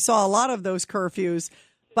America, we saw a lot of those curfews.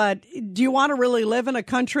 But do you want to really live in a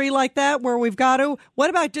country like that where we've got to?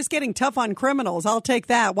 What about just getting tough on criminals? I'll take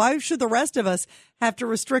that. Why should the rest of us have to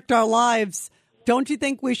restrict our lives? Don't you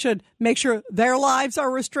think we should make sure their lives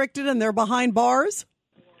are restricted and they're behind bars?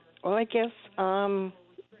 Well, I guess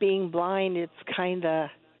being blind, it's kind of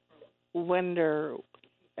wonder,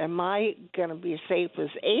 am I going to be safe? Is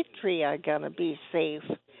Atria going to be safe?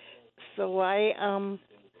 So I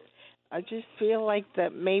just feel like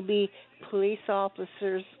that maybe police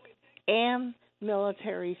officers and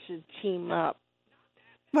military should team up.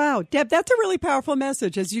 Wow, Deb, that's a really powerful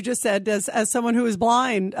message, as you just said, as someone who is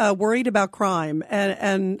blind, worried about crime.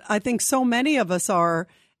 And I think so many of us are,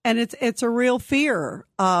 and it's a real fear.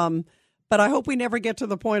 But I hope we never get to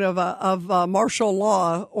the point of martial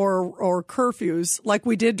law or curfews like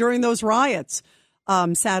we did during those riots.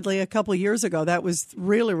 Sadly, a couple of years ago, that was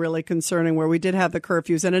really, really concerning, where we did have the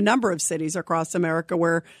curfews in a number of cities across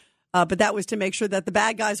America but that was to make sure that the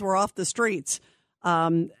bad guys were off the streets.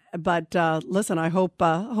 But listen, I hope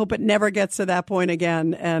it never gets to that point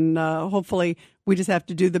again. And hopefully we just have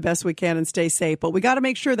to do the best we can and stay safe. But we got to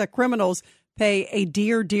make sure that criminals pay a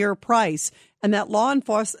dear, dear price and that law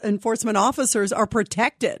enforcement officers are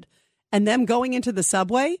protected. And them going into the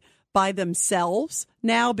subway by themselves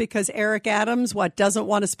now because Eric Adams, doesn't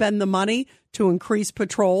want to spend the money to increase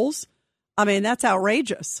patrols? I mean, that's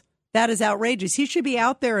outrageous. That is outrageous. He should be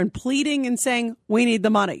out there and pleading and saying, we need the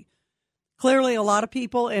money. Clearly, a lot of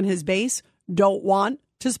people in his base don't want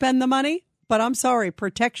to spend the money, but I'm sorry,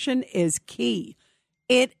 protection is key.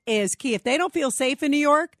 It is key. If they don't feel safe in New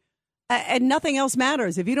York, and nothing else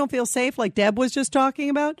matters. If you don't feel safe, like Deb was just talking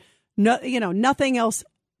about, nothing else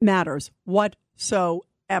matters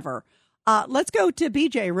whatsoever. Let's go to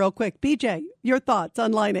BJ real quick. BJ, your thoughts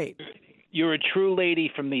on line 8. You're a true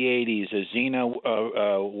lady from the 80s, a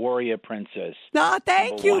Xena warrior princess.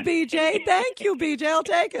 Thank you, BJ. Thank you, BJ. I'll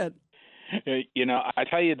take it. I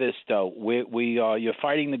tell you this, though. You're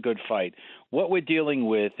fighting the good fight. What we're dealing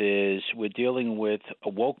with is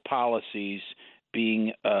woke policies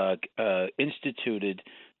being instituted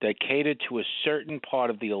that cater to a certain part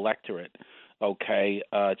of the electorate. Okay,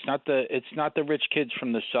 it's not the rich kids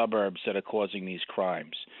from the suburbs that are causing these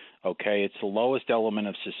crimes. Okay, it's the lowest element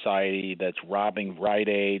of society that's robbing Rite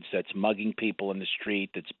Aids, that's mugging people in the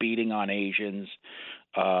street, that's beating on Asians,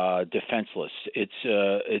 defenseless.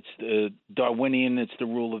 It's Darwinian. It's the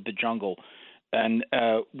rule of the jungle. And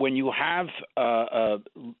when you have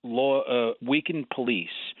weakened police,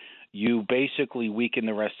 you basically weaken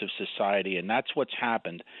the rest of society, and that's what's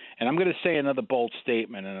happened. And I'm going to say another bold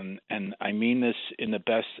statement, and I mean this in the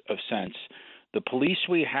best of sense. The police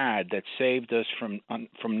we had that saved us from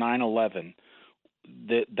 9/11,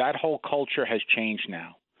 that whole culture has changed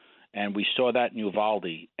now, and we saw that in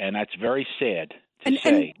Uvalde, and that's very sad to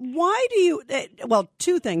say. And why do you? Well,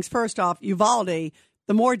 two things. First off, Uvalde.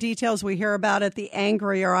 The more details we hear about it, the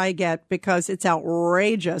angrier I get because it's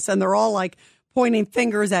outrageous, and they're all like pointing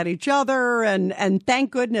fingers at each other. And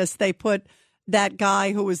thank goodness they put that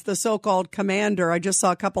guy who was the so-called commander. I just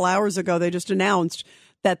saw a couple hours ago, they just announced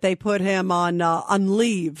that they put him on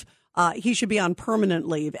leave. He should be on permanent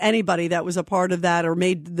leave. Anybody that was a part of that or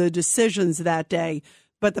made the decisions that day.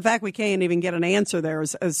 But the fact we can't even get an answer there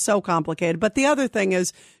is so complicated. But the other thing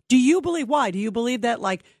is, do you believe why? Do you believe that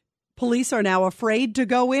like police are now afraid to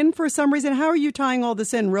go in for some reason? How are you tying all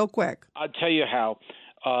this in real quick? I'll tell you how.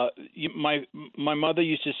 My mother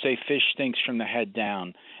used to say fish stinks from the head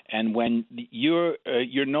down. And when you're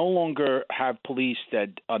no longer have police that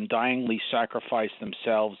undyingly sacrifice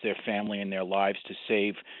themselves, their family, and their lives to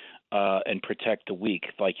save and protect the weak,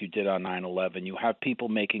 like you did on 9/11. You have people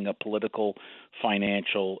making a political,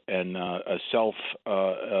 financial, and a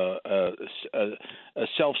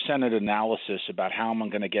self-centered analysis about how am I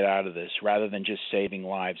going to get out of this, rather than just saving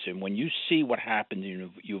lives. And when you see what happened in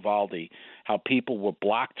Uvalde, how people were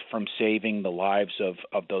blocked from saving the lives of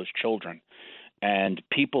those children, and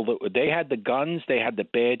people that they had the guns, they had the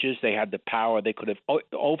badges, they had the power, they could have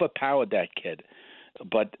overpowered that kid,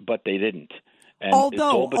 but they didn't. And it's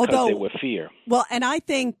all because they were fear. Well, and I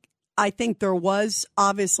think there was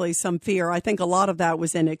obviously some fear. I think a lot of that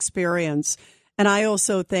was inexperience. And I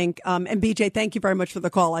also think, and BJ, thank you very much for the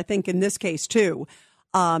call. I think in this case, too,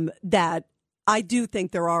 that I do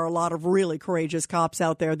think there are a lot of really courageous cops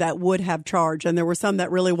out there that would have charged. And there were some that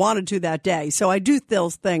really wanted to that day. So I do still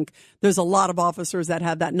think there's a lot of officers that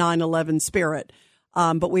have that 9/11 spirit.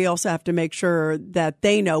 But we also have to make sure that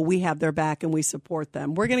they know we have their back and we support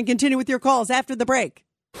them. We're going to continue with your calls after the break.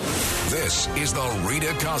 This is the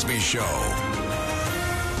Rita Cosby Show.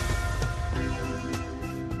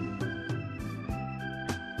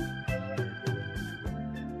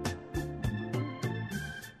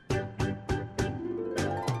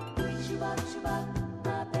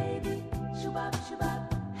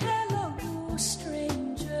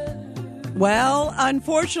 Well,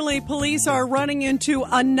 unfortunately, police are running into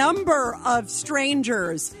a number of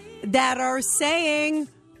strangers that are saying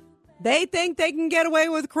they think they can get away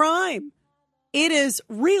with crime. It is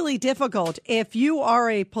really difficult if you are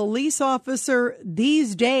a police officer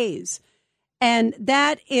these days. And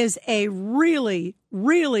that is a really,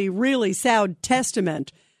 really, really sad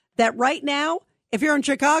testament that right now, if you're in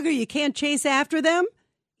Chicago, you can't chase after them.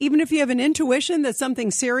 Even if you have an intuition that something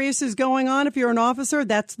serious is going on, if you're an officer,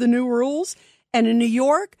 that's the new rules. And in New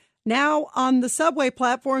York, now on the subway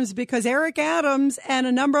platforms, because Eric Adams and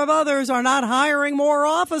a number of others are not hiring more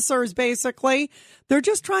officers, basically, they're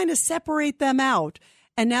just trying to separate them out.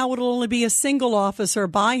 And now it'll only be a single officer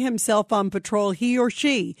by himself on patrol, he or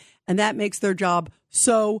she. And that makes their job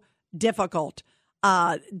so difficult.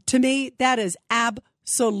 To me, that is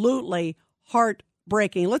absolutely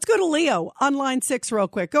heartbreaking. Let's go to Leo on line 6 real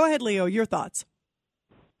quick. Go ahead, Leo, your thoughts.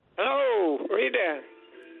 Hello, Rita.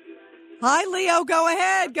 Hi, Leo. Go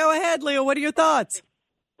ahead, Leo. What are your thoughts?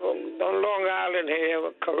 On Long Island here,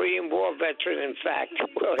 a Korean War veteran, in fact.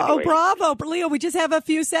 Well, Oh, anyway. bravo. Leo, we just have a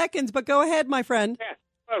few seconds, but go ahead, my friend. Yeah.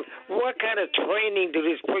 Well, what kind of training do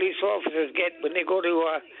these police officers get when they go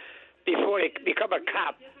to, before they become a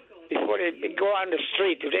cop, before they go on the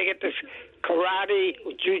street? Do they get this karate,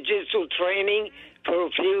 jiu-jitsu training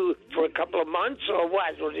for a couple of months, or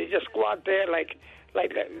what? Or they just go out there like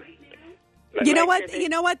You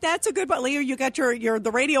know what? That's a good one, Leo. You got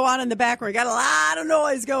the radio on in the background. You got a lot of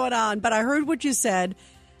noise going on, but I heard what you said.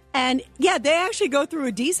 And yeah, they actually go through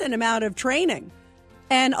a decent amount of training.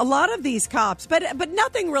 And a lot of these cops, but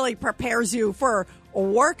nothing really prepares you for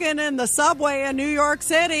working in the subway in New York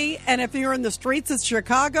City. And if you're in the streets of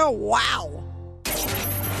Chicago, wow.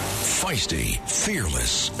 Feisty,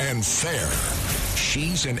 fearless, and fair.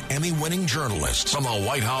 She's an Emmy-winning journalist from the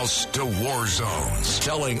White House to war zones,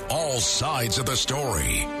 telling all sides of the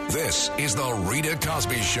story. This is the Rita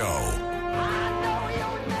Cosby Show. I know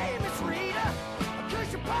your name is Rita,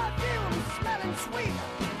 'cause your perfume is smelling sweet.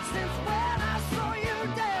 Since when I saw you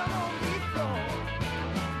down on the floor.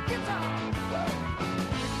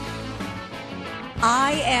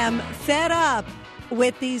 I am fed up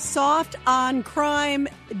with these soft on crime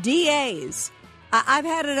DAs. I've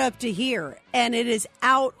had it up to here, and it is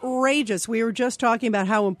outrageous. We were just talking about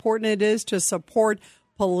how important it is to support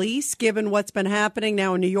police, given what's been happening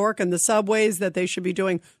now in New York and the subways, that they should be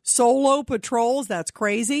doing solo patrols. That's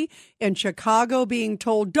crazy. In Chicago, being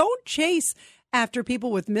told, don't chase after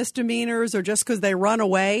people with misdemeanors or just because they run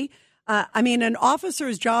away. An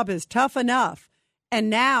officer's job is tough enough. And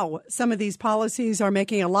now some of these policies are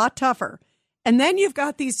making it a lot tougher. And then you've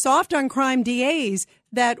got these soft on crime DAs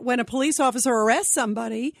that when a police officer arrests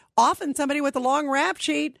somebody, often somebody with a long rap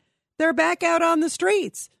sheet, they're back out on the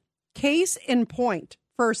streets. Case in point,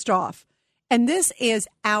 first off. And this is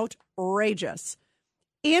outrageous.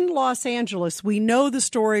 In Los Angeles, we know the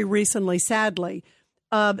story recently, sadly,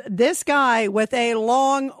 of this guy with a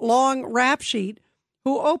long rap sheet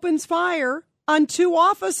who opens fire on 2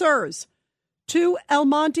 officers. 2 El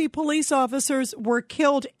Monte police officers were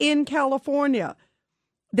killed in California.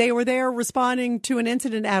 They were there responding to an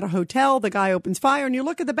incident at a hotel. The guy opens fire, and you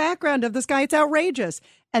look at the background of this guy, it's outrageous.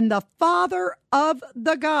 And the father of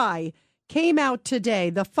the guy came out today.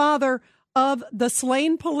 The father of the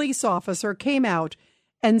slain police officer came out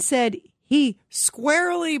and said he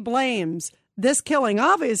squarely blames this killing,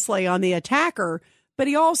 obviously, on the attacker, but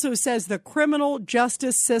he also says the criminal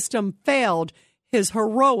justice system failed his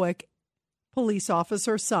heroic police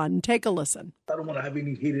officer son. Take a listen. I don't want to have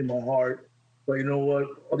any hate in my heart, but you know what?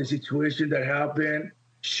 All the situation that happened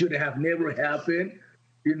should have never happened.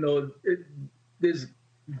 You know, this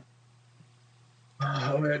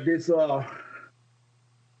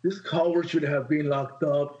Culver should have been locked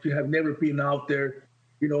up. Should have never been out there.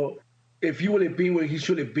 You know, if he would have been where he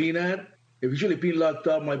should have been at, if he should have been locked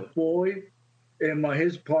up, my boy and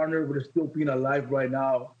his partner would have still been alive right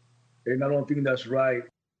now. And I don't think that's right.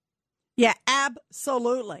 Yeah,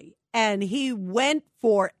 absolutely. And he went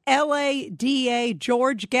for LA DA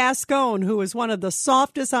George Gascon, who is one of the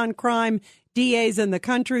softest on crime DAs in the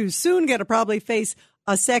country, who's soon going to probably face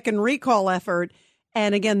a second recall effort.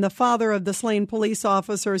 And again, the father of the slain police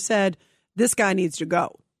officer said, this guy needs to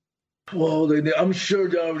go. Well, I'm sure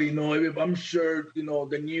they already know. I'm sure, you know,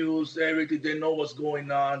 the news, everything, they know what's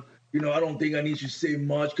going on. You know, I don't think I need to say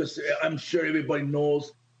much because I'm sure everybody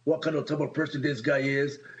knows what kind of type of person this guy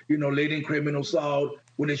is. You know, letting criminals out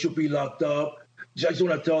when they should be locked up. Just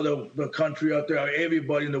want to tell the country out there,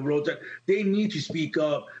 everybody in the world, that they need to speak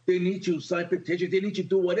up. They need to sign petitions. They need to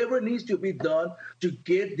do whatever needs to be done to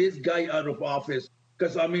get this guy out of office.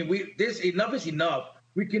 Because, I mean, enough is enough.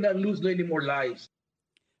 We cannot lose any more lives.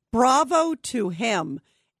 Bravo to him.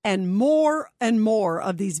 And more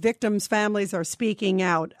of these victims' families are speaking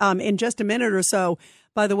out. In just a minute or so,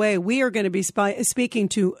 by the way, we are going to be speaking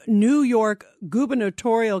to New York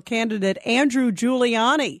gubernatorial candidate Andrew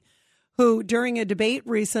Giuliani, who during a debate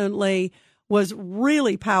recently was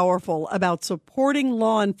really powerful about supporting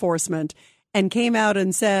law enforcement and came out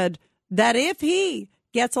and said that if he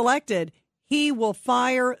gets elected, he will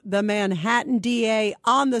fire the Manhattan DA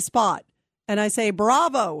on the spot. And I say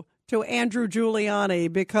bravo to Andrew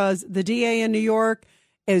Giuliani, because the DA in New York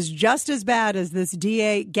is just as bad as this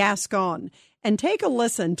DA Gascon. And take a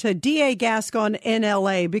listen to DA Gascon in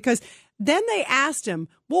L.A., because then they asked him,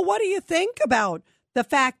 well, what do you think about the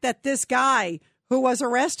fact that this guy who was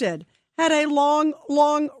arrested had a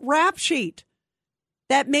long rap sheet,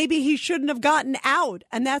 that maybe he shouldn't have gotten out?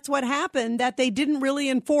 And that's what happened, that they didn't really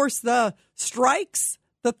enforce the strikes,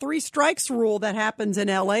 the 3 strikes rule that happens in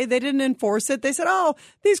L.A. They didn't enforce it. They said, oh,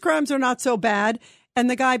 these crimes are not so bad. And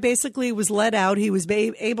the guy basically was let out. He was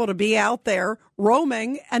able to be out there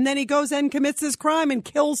roaming. And then he goes and commits this crime and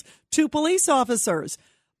kills 2 police officers.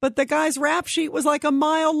 But the guy's rap sheet was like a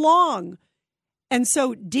mile long. And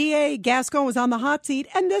so DA Gascon was on the hot seat.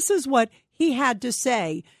 And this is what he had to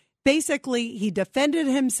say. Basically, he defended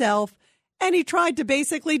himself, and he tried to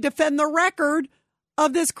basically defend the record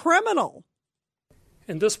of this criminal.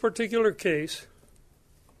 In this particular case,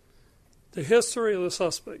 the history of the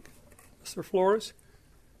suspect, Mr. Flores,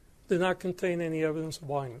 did not contain any evidence of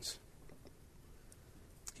violence.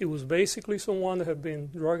 He was basically someone that had been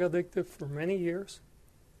drug addicted for many years.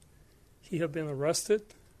 He had been arrested,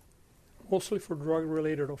 mostly for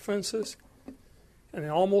drug-related offenses. And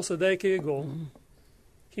almost a decade ago,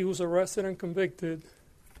 he was arrested and convicted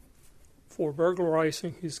for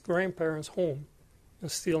burglarizing his grandparents' home and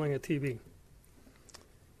stealing a TV.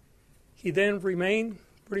 He then remained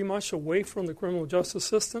pretty much away from the criminal justice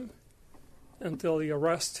system until the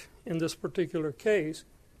arrest in this particular case,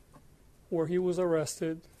 where he was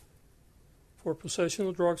arrested for possession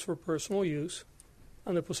of drugs for personal use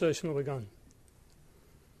and the possession of a gun.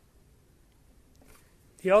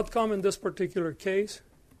 The outcome in this particular case,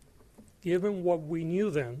 given what we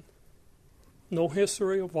knew then, no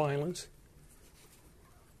history of violence,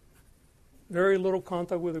 very little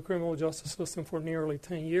contact with the criminal justice system for nearly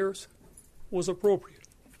 10 years, was appropriate.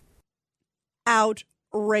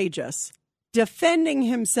 Outrageous. Defending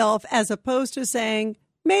himself as opposed to saying,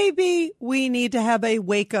 maybe we need to have a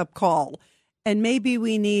wake-up call, and maybe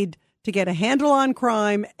we need to get a handle on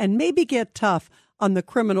crime, and maybe get tough on the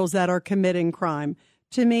criminals that are committing crime.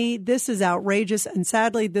 To me, this is outrageous, and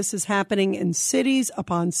sadly, this is happening in cities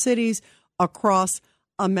upon cities across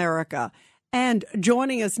America. And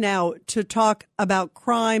joining us now to talk about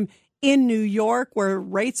crime in New York, where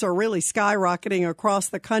rates are really skyrocketing across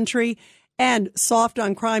the country, and soft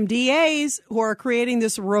on crime DAs who are creating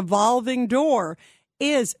this revolving door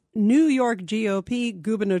is New York GOP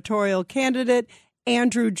gubernatorial candidate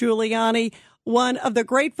Andrew Giuliani, one of the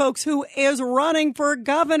great folks who is running for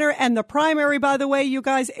governor. And the primary, by the way, you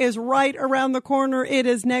guys, is right around the corner. It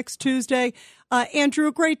is next Tuesday.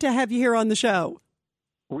 Andrew, great to have you here on the show.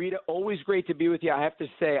 Rita, always great to be with you. I have to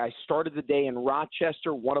say, I started the day in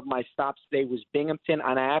Rochester. One of my stops today was Binghamton.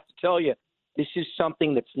 And I have to tell you, this is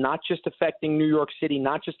something that's not just affecting New York City,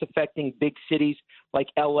 not just affecting big cities like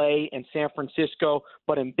L.A. and San Francisco,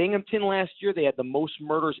 but in Binghamton last year, they had the most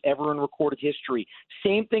murders ever in recorded history.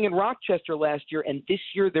 Same thing in Rochester last year, and this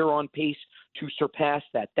year they're on pace to surpass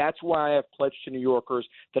that. That's why I have pledged to New Yorkers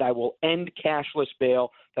that I will end cashless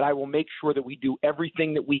bail, that I will make sure that we do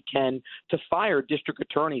everything that we can to fire district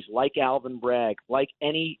attorneys like Alvin Bragg, like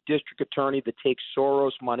any district attorney that takes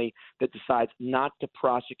Soros money, that decides not to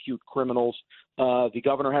prosecute criminals. The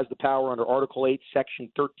governor has the power under Article 8, Section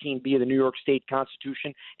 13B of the New York State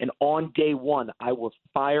Constitution, and on day one, I will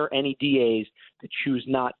fire any DAs that choose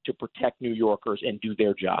not to protect New Yorkers and do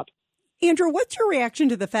their job. Andrew, what's your reaction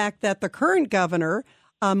to the fact that the current governor,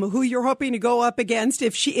 who you're hoping to go up against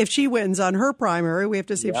if she wins on her primary, we have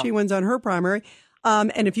to see if she wins on her primary,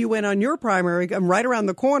 and if you win on your primary, right around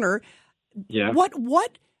the corner. Yeah.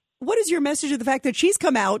 What is your message of the fact that she's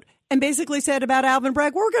come out and basically said about Alvin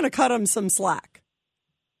Bragg, we're going to cut him some slack?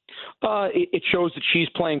 It shows that she's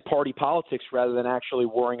playing party politics rather than actually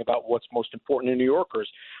worrying about what's most important to New Yorkers.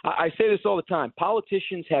 I say this all the time.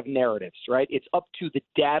 Politicians have narratives, right? It's up to the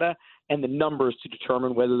data and the numbers to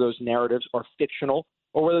determine whether those narratives are fictional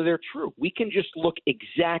or whether they're true. We can just look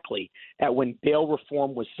exactly at when bail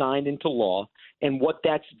reform was signed into law and what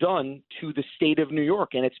that's done to the state of New York,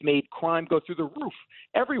 and it's made crime go through the roof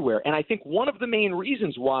everywhere. And I think one of the main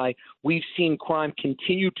reasons why we've seen crime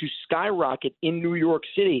continue to skyrocket in New York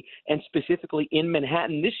City and specifically in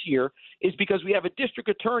Manhattan this year is because we have a district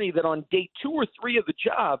attorney that on day 2 or 3 of the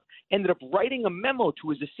job ended up writing a memo to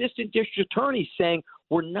his assistant district attorney saying,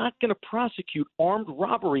 we're not going to prosecute armed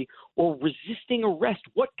robbery or resisting arrest.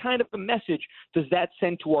 What kind of a message does that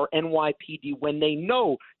send to our NYPD when they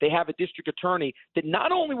know they have a district attorney that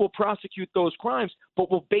not only will prosecute those crimes,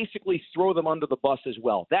 but will basically throw them under the bus as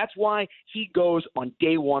well? That's why he goes on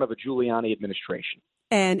day 1 of a Giuliani administration.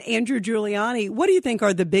 And Andrew Giuliani, what do you think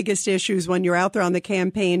are the biggest issues when you're out there on the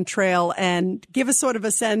campaign trail? And give us sort of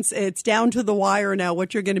a sense, it's down to the wire now,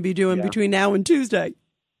 what you're going to be doing between now and Tuesday.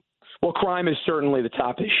 Well, crime is certainly the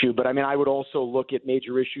top issue, but I mean, I would also look at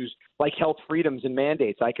major issues like health freedoms and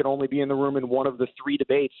mandates. I could only be in the room in one of the 3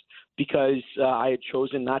 debates because I had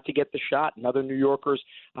chosen not to get the shot. And other New Yorkers,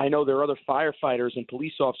 I know there are other firefighters and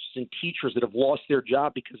police officers and teachers that have lost their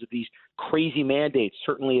job because of these crazy mandates,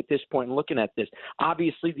 certainly at this point in looking at this.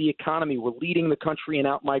 Obviously, the economy, we're leading the country in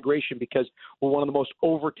out-migration because we're one of the most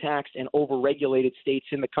overtaxed and overregulated states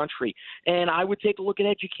in the country. And I would take a look at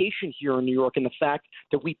education here in New York and the fact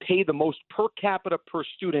that we pay the most per capita per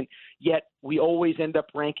student, yet we always end up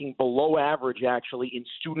ranking below average, actually, in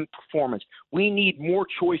student performance. We need more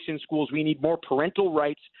choice in schools. We need more parental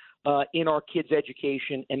rights in our kids'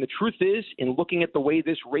 education. And the truth is, in looking at the way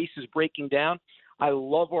this race is breaking down, I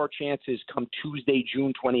love our chances come Tuesday,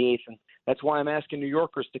 June 28th. And that's why I'm asking New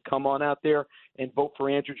Yorkers to come on out there and vote for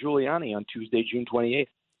Andrew Giuliani on Tuesday, June 28th.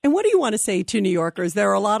 And what do you want to say to New Yorkers? There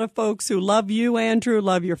are a lot of folks who love you, Andrew,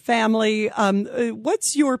 love your family.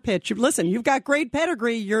 What's your pitch? Listen, you've got great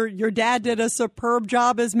pedigree. Your dad did a superb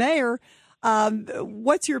job as mayor.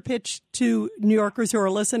 What's your pitch to New Yorkers who are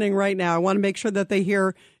listening right now? I want to make sure that they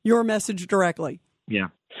hear your message directly. Yeah.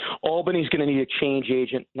 Albany's going to need a change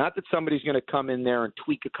agent. Not that somebody's going to come in there and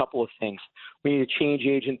tweak a couple of things. We need a change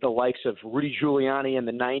agent, the likes of Rudy Giuliani in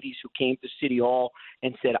the 90s, who came to City Hall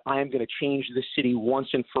and said, I am going to change the city once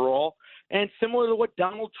and for all. And similar to what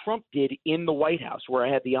Donald Trump did in the White House, where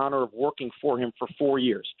I had the honor of working for him for 4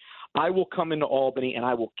 years. I will come into Albany and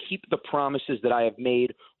I will keep the promises that I have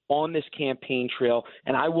made on this campaign trail,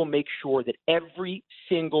 and I will make sure that every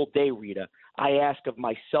single day, Rita, I ask of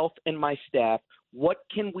myself and my staff, what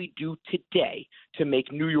can we do today to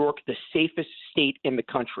make New York the safest state in the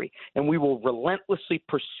country? And we will relentlessly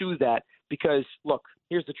pursue that because, look,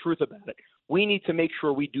 here's the truth about it. We need to make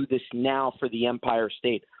sure we do this now for the Empire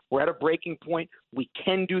State. We're at a breaking point. We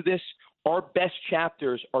can do this. Our best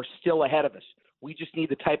chapters are still ahead of us. We just need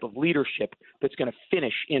the type of leadership that's going to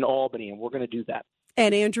finish in Albany, and we're going to do that.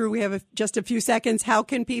 And Andrew, we have just a few seconds. How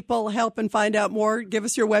can people help and find out more? Give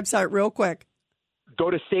us your website real quick. Go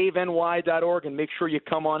to SaveNY.org and make sure you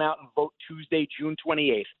come on out and vote Tuesday, June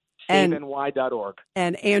 28th. saveny.org.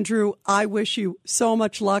 And Andrew, I wish you so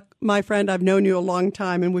much luck, my friend. I've known you a long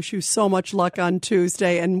time and wish you so much luck on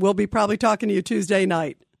Tuesday. And we'll be probably talking to you Tuesday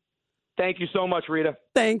night. Thank you so much, Rita.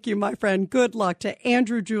 Thank you, my friend. Good luck to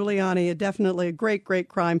Andrew Giuliani, definitely a great, great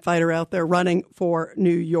crime fighter out there running for New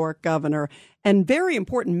York governor. And very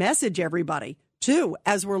important message, everybody, too,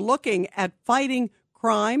 as we're looking at fighting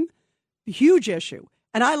crime, huge issue.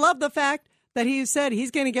 And I love the fact that he said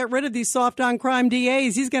he's going to get rid of these soft on crime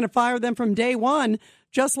DAs. He's going to fire them from day one,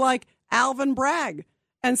 just like Alvin Bragg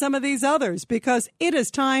and some of these others, because it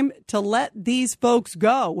is time to let these folks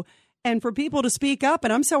go and for people to speak up.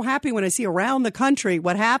 And I'm so happy when I see around the country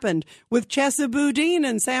what happened with Chesa Boudin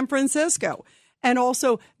in San Francisco and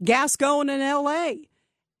also Gascon in L.A.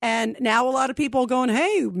 And now a lot of people are going,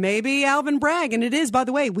 hey, maybe Alvin Bragg. And it is, by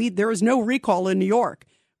the way, there is no recall in New York,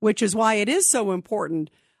 which is why it is so important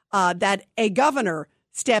that a governor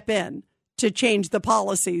step in to change the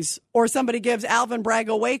policies, or somebody gives Alvin Bragg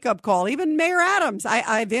a wake-up call. Even Mayor Adams.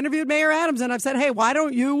 I've interviewed Mayor Adams, and I've said, hey, why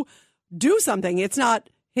don't you do something? It's not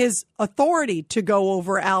his authority to go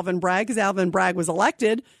over Alvin Bragg, because Alvin Bragg was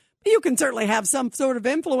elected. But you can certainly have some sort of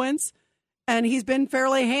influence, and he's been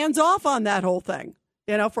fairly hands-off on that whole thing,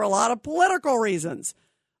 for a lot of political reasons.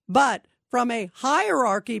 But from a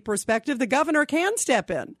hierarchy perspective, the governor can step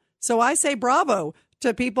in. So I say bravo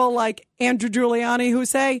to people like Andrew Giuliani who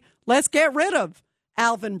say, let's get rid of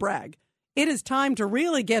Alvin Bragg. It is time to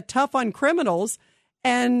really get tough on criminals.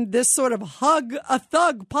 And this sort of hug a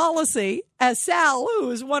thug policy, as Sal, who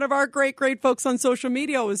is one of our great, great folks on social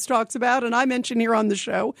media, always talks about, and I mention here on the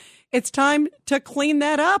show, it's time to clean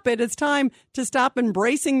that up. It is time to stop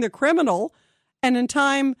embracing the criminal, and in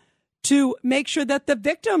time to make sure that the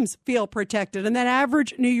victims feel protected and that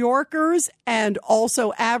average New Yorkers and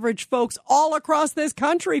also average folks all across this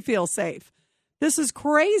country feel safe. This is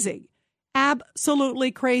crazy, absolutely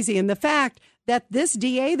crazy. And the fact that this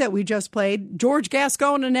DA that we just played, George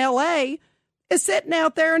Gascon in L.A., is sitting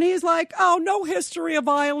out there and he's like, oh, no history of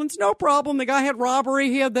violence, no problem. The guy had robbery,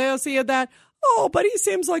 he had this, he had that. Oh, but he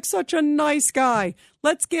seems like such a nice guy.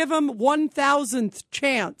 Let's give him 1,000th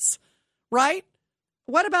chance, right?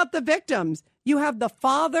 What about the victims? You have the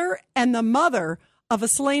father and the mother of a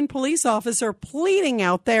slain police officer pleading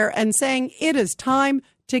out there and saying it is time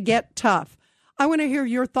to get tough. I want to hear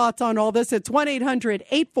your thoughts on all this. It's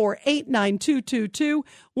 1-800-848-9222,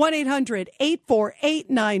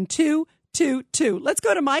 1-800-848-9222. Let's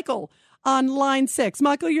go to Michael on line 6.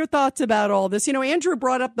 Michael, your thoughts about all this. Andrew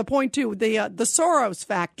brought up the point, too, the Soros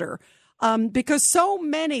factor. Because so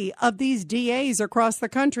many of these DAs across the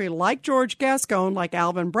country, like George Gascon, like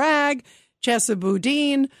Alvin Bragg, Chesa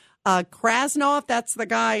Boudin, Krasnov, that's the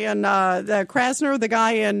guy in Krasner, the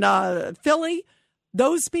guy in Philly,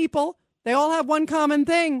 those people, they all have one common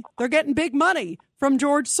thing. They're getting big money from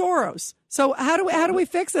George Soros. So how do we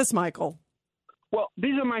fix this, Michael? Well,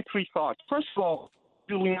 these are my three thoughts. First of all,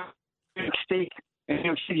 New York State and New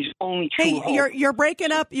York City's only true hope. Hey, you're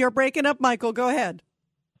breaking up. You're breaking up, Michael. Go ahead.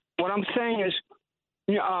 What I'm saying is,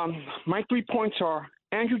 my 3 points are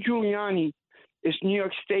Andrew Giuliani is New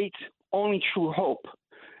York State's only true hope.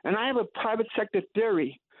 And I have a private sector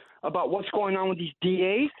theory about what's going on with these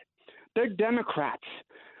DAs. They're Democrats.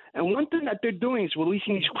 And one thing that they're doing is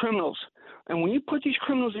releasing these criminals. And when you put these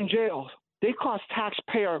criminals in jail, they cost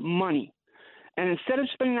taxpayer money. And instead of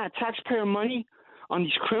spending that taxpayer money on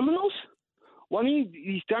these criminals, why don't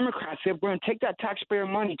these Democrats, they're going to take that taxpayer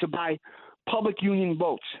money to buy public union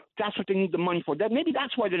votes. That's what they need the money for. Maybe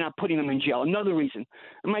that's why they're not putting them in jail. Another reason.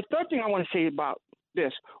 And my third thing I want to say about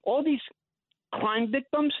this, all these crime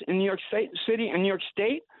victims in New York City and New York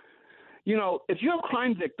State, if you're a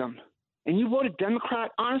crime victim and you voted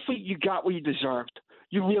Democrat, honestly, you got what you deserved.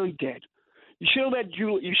 You really did. You should have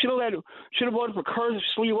voted for Curtis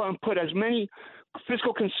Sliwa and put as many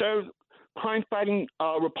fiscal conservative crime-fighting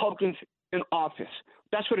Republicans in office.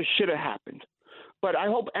 That's what it should have happened. But I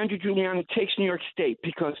hope Andrew Giuliani takes New York State,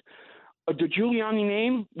 because the Giuliani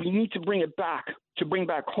name, we need to bring it back, to bring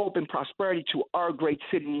back hope and prosperity to our great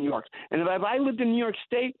city, New York. And if I lived in New York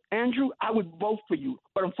State, Andrew, I would vote for you.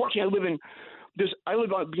 But unfortunately, I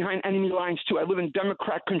live behind enemy lines, too. I live in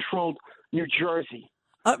Democrat-controlled New Jersey.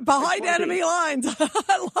 Behind enemy lines.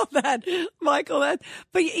 I love that, Michael.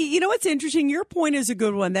 But what's interesting? Your point is a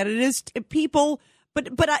good one, that it is people,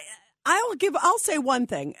 but I'll say one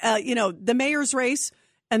thing. The mayor's race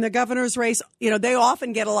and the governor's race, they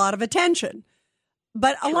often get a lot of attention.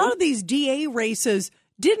 But a lot of these DA races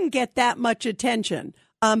didn't get that much attention.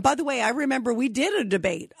 By the way, I remember we did a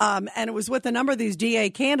debate, and it was with a number of these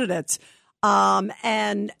DA candidates.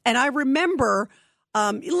 And I remember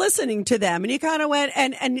listening to them. And you kind of went,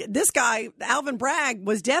 and this guy, Alvin Bragg,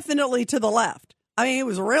 was definitely to the left. I mean, he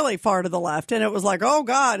was really far to the left. And it was like, oh,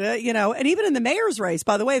 God, and even in the mayor's race,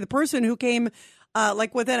 by the way, the person who came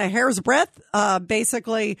like within a hair's breadth,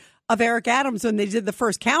 basically, of Eric Adams when they did the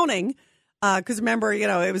first counting, because remember,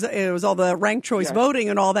 it was all the ranked choice voting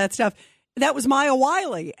and all that stuff. That was Maya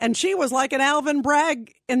Wiley, and she was like an Alvin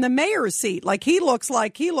Bragg in the mayor's seat. Like he looks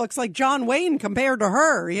like John Wayne compared to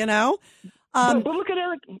her, But look at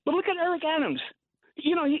Eric Adams.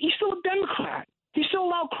 He's still a Democrat. He still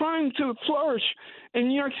allowed crime to flourish in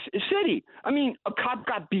New York City. I mean, a cop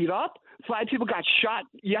got beat up. 5 people got shot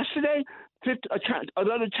yesterday.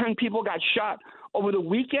 Another 10 people got shot over the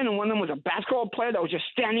weekend, and one of them was a basketball player that was just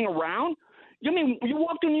standing around. You mean you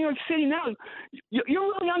walk through New York City now, you're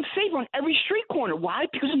really unsafe on every street corner. Why?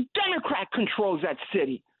 Because a Democrat controls that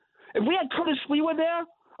city. If we had Curtis Lewa there,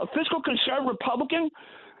 a fiscal conservative Republican,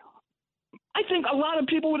 I think a lot of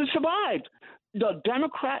people would have survived. The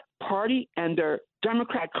Democrat Party and their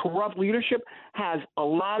Democrat corrupt leadership has a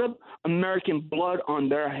lot of American blood on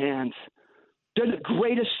their hands. They're the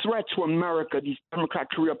greatest threat to America, these Democrat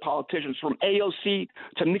career politicians, from AOC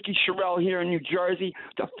to Mickey Sherrill here in New Jersey,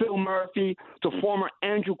 to Phil Murphy, to former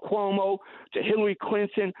Andrew Cuomo, to Hillary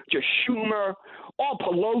Clinton, to Schumer, all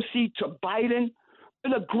Pelosi, to Biden.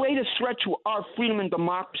 They're the greatest threat to our freedom and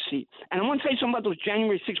democracy. And I want to say something about those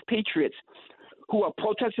January 6 patriots who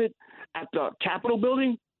protested at the Capitol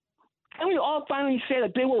building. Can we all finally say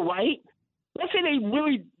that they were right? Let's say they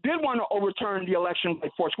really did want to overturn the election by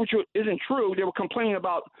force, which isn't true. They were complaining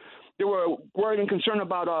about, they were worried and concerned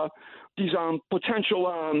about these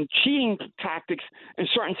potential cheating tactics in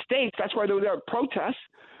certain states. That's why they were there at protests.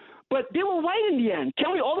 But they were right in the end.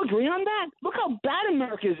 Can we all agree on that? Look how bad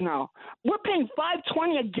America is now. We're paying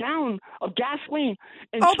 $5.20 a gallon of gasoline.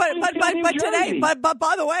 But today, but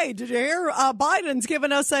by the way, did you hear Biden's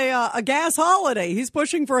giving us a gas holiday? He's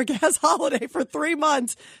pushing for a gas holiday for 3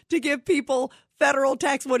 months to give people federal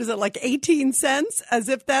tax. What is it, like 18 cents? As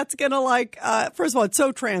if that's going to first of all, it's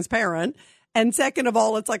so transparent. And second of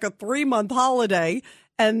all, it's like a 3-month holiday.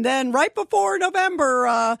 And then right before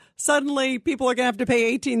November, suddenly people are going to have to pay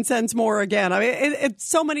 18 cents more again. I mean, it's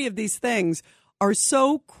so many of these things are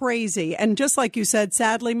so crazy. And just like you said,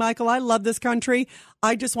 sadly, Michael, I love this country.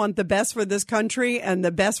 I just want the best for this country and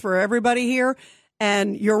the best for everybody here.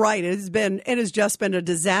 And you're right. It has just been a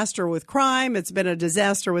disaster with crime. It's been a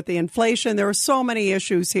disaster with the inflation. There are so many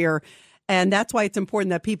issues here. And that's why it's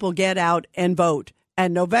important that people get out and vote.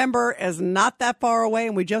 And November is not that far away.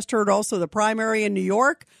 And we just heard also the primary in New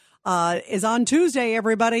York is on Tuesday,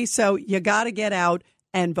 everybody. So you got to get out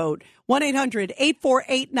and vote.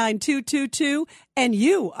 1-800-848-9222. And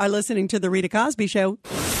you are listening to The Rita Cosby Show.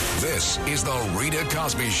 This is The Rita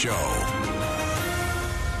Cosby Show.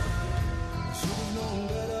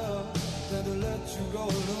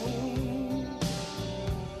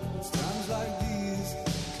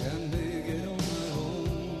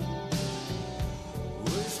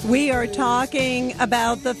 We are talking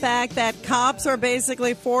about the fact that cops are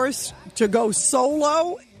basically forced to go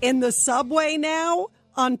solo in the subway now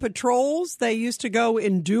on patrols. They used to go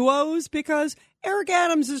in duos because Eric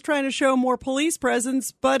Adams is trying to show more police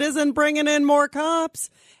presence but isn't bringing in more cops.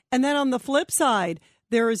 And then on the flip side,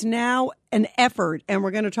 there is now an effort, and we're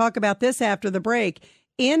going to talk about this after the break,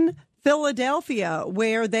 in Philadelphia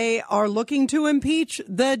where they are looking to impeach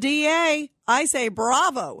the DA. I say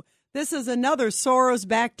bravo. This is another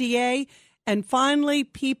Soros-backed DA, and finally,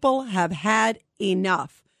 people have had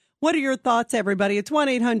enough. What are your thoughts, everybody? It's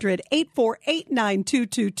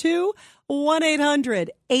 1-800-848-9222,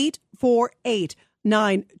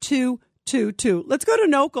 1-800-848-9222. Let's go to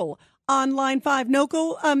Nokel on line 5.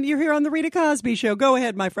 Nokel, you're here on The Rita Cosby Show. Go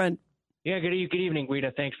ahead, my friend. Yeah, good evening,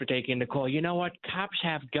 Rita. Thanks for taking the call. You know what? Cops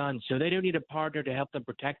have guns, so they don't need a partner to help them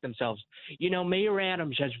protect themselves. You know, Mayor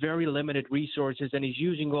Adams has very limited resources, and he's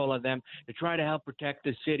using all of them to try to help protect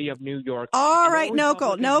the city of New York. All right,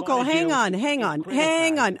 Nokel, hang on.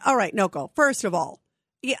 All right, Nokel, first of all,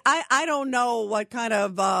 I don't know what kind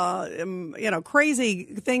of,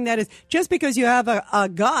 crazy thing that is. Just because you have a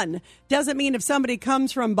gun doesn't mean if somebody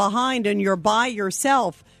comes from behind and you're by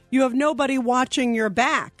yourself, you have nobody watching your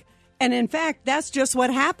back. And in fact, that's just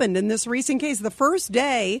what happened in this recent case. The first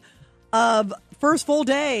full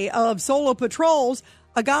day of solo patrols,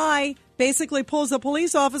 a guy basically pulls a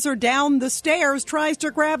police officer down the stairs, tries to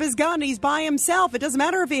grab his gun. He's by himself. It doesn't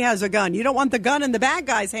matter if he has a gun. You don't want the gun in the bad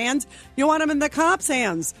guy's hands. You want him in the cop's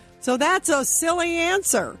hands. So that's a silly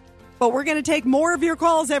answer. But we're going to take more of your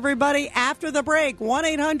calls, everybody, after the break.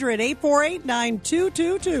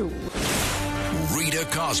 1-800-848-9222. Rita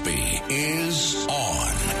Cosby is on.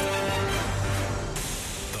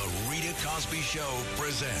 Show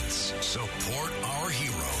presents Support Our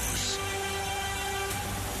Heroes.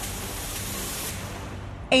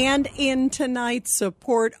 And in tonight's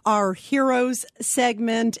Support Our Heroes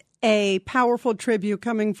segment, a powerful tribute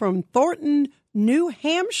coming from Thornton, New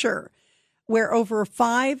Hampshire, where over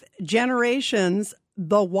 5 generations,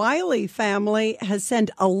 the Wiley family has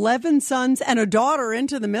sent 11 sons and a daughter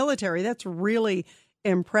into the military. That's really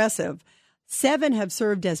impressive. 7 have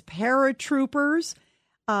served as paratroopers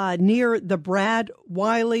near the Brad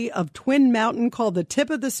Wiley of Twin Mountain, called the tip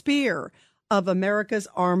of the spear of America's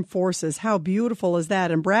armed forces. How beautiful is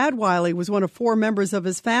that? And Brad Wiley was one of 4 members of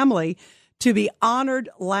his family to be honored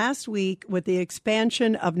last week with the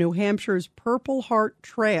expansion of New Hampshire's Purple Heart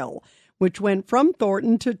Trail, which went from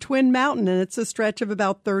Thornton to Twin Mountain, and it's a stretch of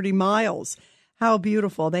about 30 miles. How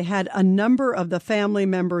beautiful. They had a number of the family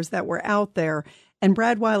members that were out there, and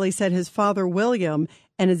Brad Wiley said his father, William,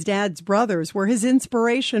 and his dad's brothers were his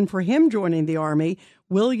inspiration for him joining the Army.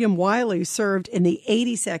 William Wiley served in the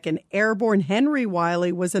 82nd Airborne. Henry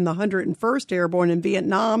Wiley was in the 101st Airborne in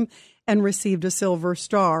Vietnam and received a Silver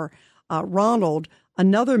Star. Ronald,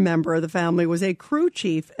 another member of the family, was a crew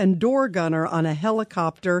chief and door gunner on a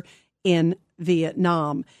helicopter in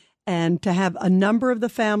Vietnam. And to have a number of the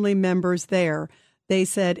family members there, they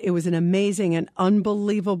said it was an amazing and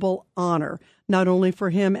unbelievable honor, not only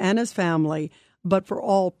for him and his family, but for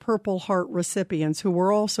all Purple Heart recipients who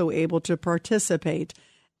were also able to participate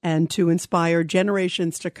and to inspire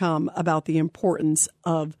generations to come about the importance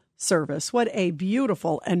of service. What a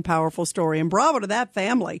beautiful and powerful story. And bravo to that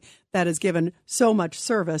family that has given so much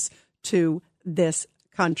service to this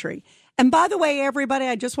country. And by the way, everybody,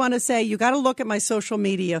 I just want to say you got to look at my social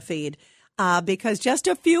media feed because just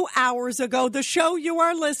a few hours ago, the show you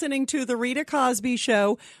are listening to, The Rita Cosby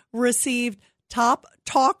Show, received Top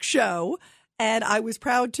Talk Show. And I was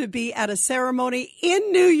proud to be at a ceremony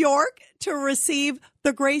in New York to receive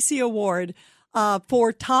the Gracie Award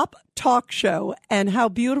for Top Talk Show. And how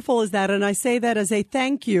beautiful is that? And I say that as a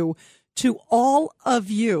thank you to all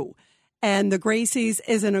of you. And the Gracies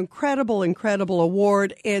is an incredible, incredible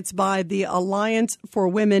award. It's by the Alliance for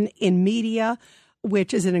Women in Media,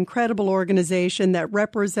 which is an incredible organization that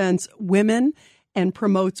represents women and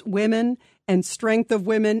promotes women and strength of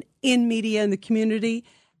women in media in the community.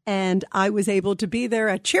 And I was able to be there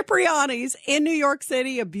at Cipriani's in New York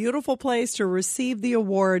City, a beautiful place to receive the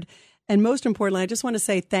award. And most importantly, I just want to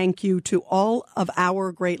say thank you to all of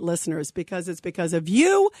our great listeners, because it's because of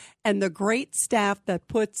you and the great staff that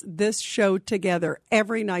puts this show together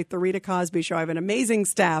every night, The Rita Cosby Show. I have an amazing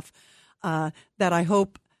staff that I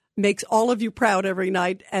hope makes all of you proud every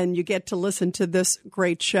night, and you get to listen to this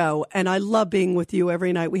great show. And I love being with you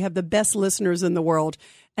every night. We have the best listeners in the world.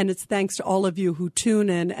 And it's thanks to all of you who tune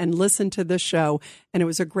in and listen to this show. And it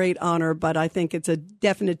was a great honor, but I think it's a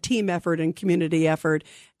definite team effort and community effort.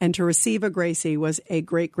 And to receive a Gracie was a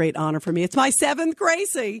great, great honor for me. It's my 7th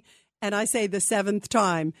Gracie. And I say the 7th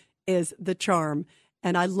time is the charm.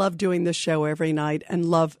 And I love doing this show every night and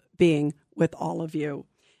love being with all of you.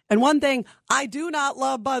 And one thing I do not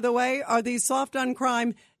love, by the way, are these soft on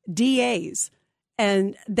crime DAs.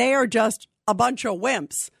 And they are just a bunch of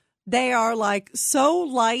wimps. They are like so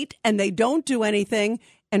light and they don't do anything.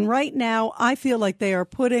 And right now, I feel like they are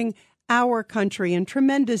putting our country in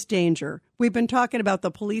tremendous danger. We've been talking about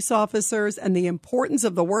the police officers and the importance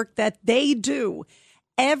of the work that they do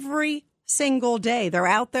every single day. They're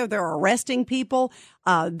out there. They're arresting people.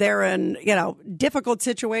 They're in, difficult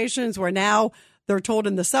situations where now they're told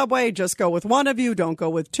in the subway, just go with one of you. Don't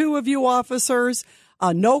go with 2 of you officers.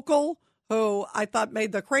 Nokel, who I thought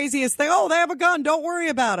made the craziest thing. Oh, they have a gun. Don't worry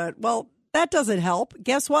about it. Well, that doesn't help.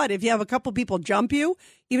 Guess what? If you have a couple people jump you,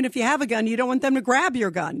 even if you have a gun, you don't want them to grab your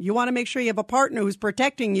gun. You want to make sure you have a partner who's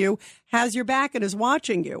protecting you, has your back, and is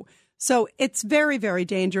watching you. So it's very, very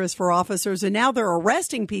dangerous for officers. And now they're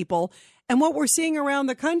arresting people. And what we're seeing around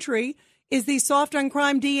the country is these soft on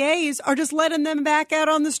crime DAs are just letting them back out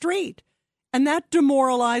on the street. And that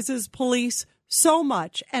demoralizes police so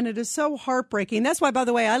much, and it is so heartbreaking. That's why, by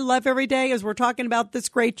the way, I love every day, as we're talking about this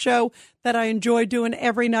great show that I enjoy doing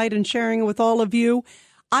every night and sharing it with all of you.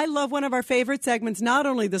 I love one of our favorite segments, not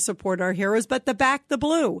only the Support Our Heroes, but the Back the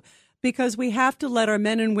Blue, because we have to let our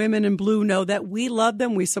men and women in blue know that we love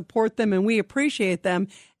them, we support them, and we appreciate them,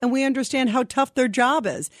 and we understand how tough their job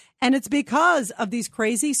is. And it's because of these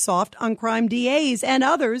crazy soft on crime DAs and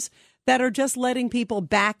others that are just letting people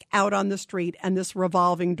back out on the street and this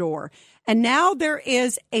revolving door. And now there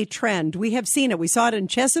is a trend. We have seen it. We saw it in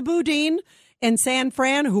Chesa Boudin in San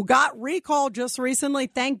Fran, who got recalled just recently.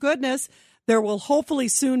 Thank goodness. There will hopefully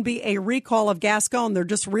soon be a recall of Gascon. They're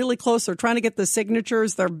just really close. They're trying to get the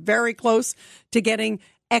signatures. They're very close to getting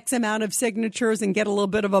X amount of signatures and get a little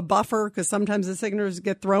bit of a buffer because sometimes the signatures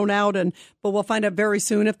get thrown out. But we'll find out very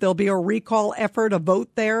soon if there'll be a recall effort, a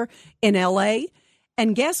vote there in L.A.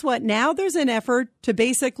 And guess what? Now there's an effort to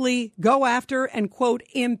basically go after and, quote,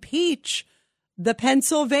 impeach the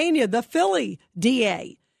Philly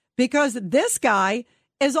DA, because this guy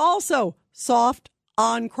is also soft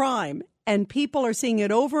on crime. And people are seeing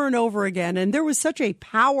it over and over again. And there was such a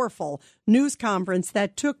powerful news conference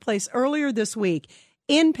that took place earlier this week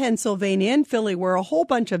in Pennsylvania, in Philly, where a whole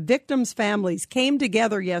bunch of victims' families came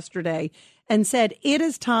together yesterday and said it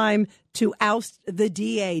is time to oust the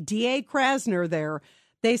DA. DA Krasner there.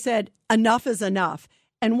 They said enough is enough.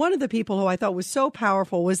 And one of the people who I thought was so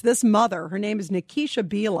powerful was this mother. Her name is Nikisha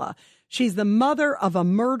Bila. She's the mother of a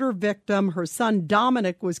murder victim. Her son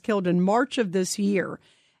Dominic was killed in March of this year.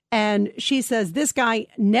 And she says this guy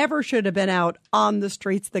never should have been out on the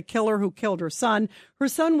streets, the killer who killed her son. Her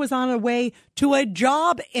son was on a way to a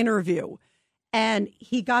job interview, and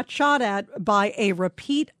he got shot at by a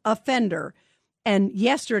repeat offender. And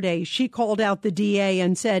yesterday, she called out the DA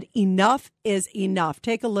and said, enough is enough.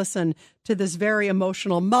 Take a listen to this very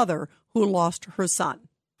emotional mother who lost her son.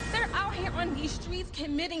 They're out here on these streets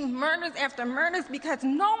committing murders after murders because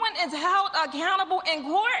no one is held accountable in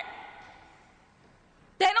court.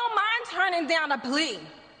 They don't mind turning down a plea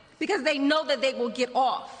because they know that they will get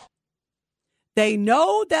off. They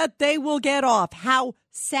know that they will get off. How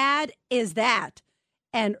sad is that?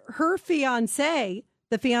 And her fiancé,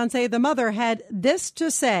 the fiancé of the mother, had this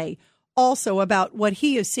to say also about what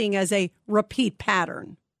he is seeing as a repeat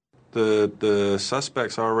pattern. The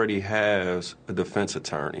suspects already has a defense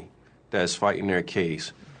attorney that's fighting their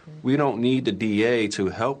case. We don't need the DA to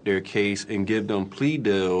help their case and give them plea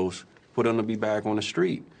deals for them to be back on the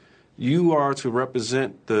street. You are to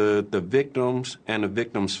represent the victims and the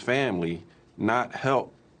victim's family, not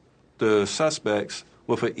help the suspects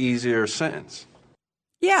with an easier sentence.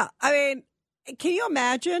 Yeah, I mean, can you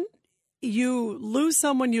imagine you lose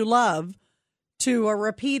someone you love to a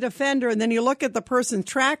repeat offender, and then you look at the person's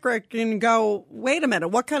track record and go, wait a minute,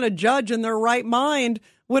 what kind of judge in their right mind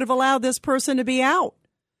would have allowed this person to be out?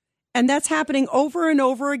 And that's happening over and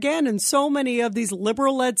over again in so many of these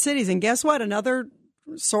liberal-led cities. And guess what? Another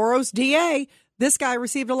Soros DA, this guy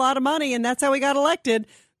received a lot of money, and that's how he got elected.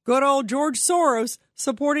 Good old George Soros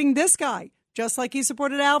supporting this guy, just like he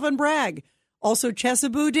supported Alvin Bragg, also Chesa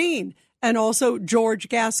Boudin, and also George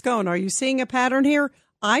Gascon. Are you seeing a pattern here?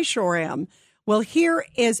 I sure am. Well, here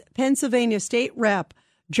is Pennsylvania State Rep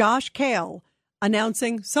Josh Kale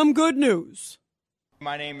announcing some good news.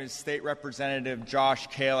 My name is State Representative Josh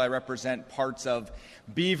Kale. I represent parts of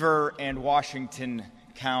Beaver and Washington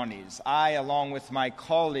counties. I, along with my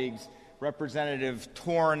colleagues, Representative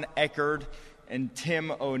Torrin Eckerd and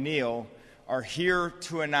Tim O'Neill, are here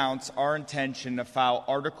to announce our intention to file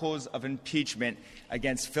articles of impeachment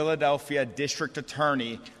against Philadelphia District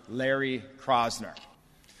Attorney Larry Krasner.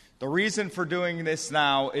 The reason for doing this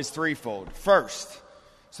now is threefold. First,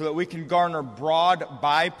 so that we can garner broad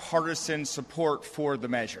bipartisan support for the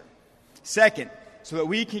measure. Second, so that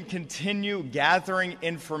we can continue gathering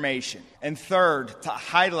information. And third, to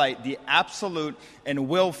highlight the absolute and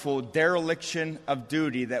willful dereliction of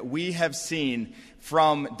duty that we have seen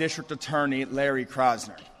from District Attorney Larry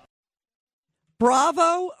Krasner.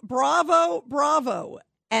 Bravo, bravo, bravo.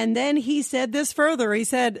 And then he said this further. He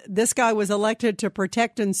said this guy was elected to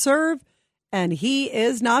protect and serve, and he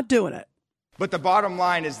is not doing it. But the bottom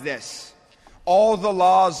line is this. All the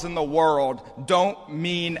laws in the world don't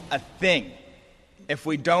mean a thing if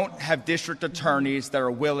we don't have district attorneys that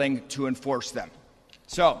are willing to enforce them.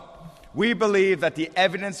 So, we believe that the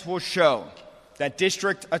evidence will show that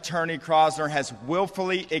District Attorney Krasner has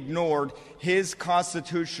willfully ignored his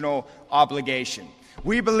constitutional obligation.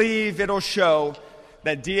 We believe it'll show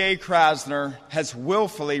that DA Krasner has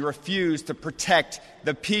willfully refused to protect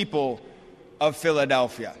the people of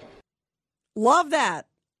Philadelphia. Love that.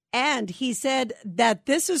 And he said that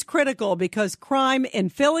this is critical because crime in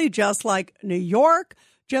Philly, just like New York,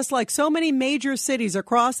 just like so many major cities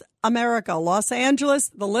across America, Los Angeles,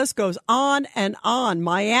 the list goes on and on.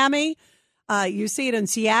 Miami, you see it in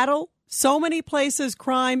Seattle. So many places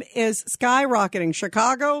crime is skyrocketing.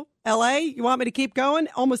 Chicago, L.A., you want me to keep going?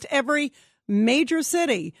 Almost every major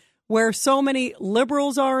city where so many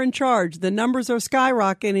liberals are in charge, the numbers are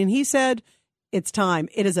skyrocketing. And he said, it's time.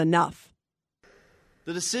 It is enough.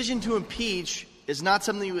 The decision to impeach is not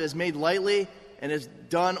something that is made lightly and is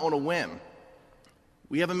done on a whim.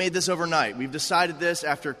 We haven't made this overnight. We've decided this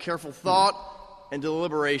after careful thought and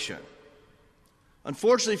deliberation.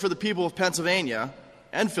 Unfortunately for the people of Pennsylvania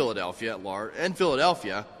and Philadelphia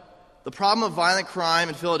the problem of violent crime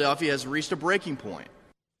in Philadelphia has reached a breaking point.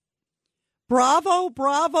 Bravo,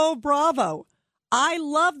 bravo, bravo. I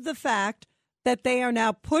love the fact that they are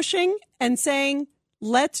now pushing and saying,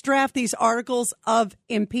 let's draft these articles of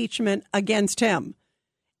impeachment against him.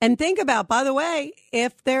 And think about, by the way,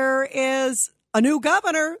 if there is a new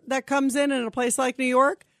governor that comes in a place like New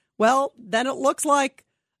York, well, then it looks like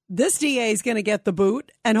this DA is going to get the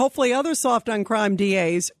boot, and hopefully other soft on crime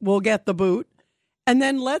DAs will get the boot. And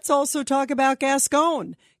then let's also talk about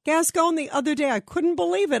Gascon. Gascon, the other day, I couldn't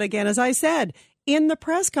believe it again, as I said, in the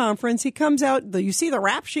press conference, he comes out, you see the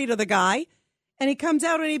rap sheet of the guy, and he comes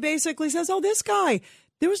out and he basically says, oh, this guy,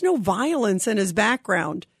 there was no violence in his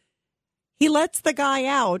background. He lets the guy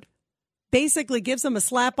out, basically gives him a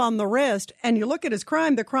slap on the wrist, and you look at his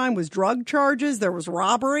crime, the crime was drug charges, there was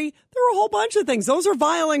robbery, there were a whole bunch of things. Those are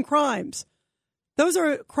violent crimes. Those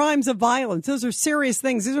are crimes of violence. Those are serious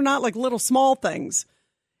things. These are not like little small things.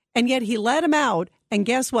 And yet he let him out, and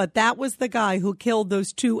guess what? That was the guy who killed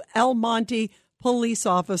those 2 El Monte police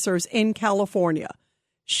officers in California.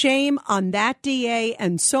 Shame on that DA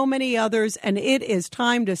and so many others, and it is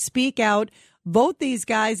time to speak out. Vote these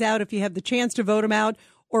guys out if you have the chance to vote them out,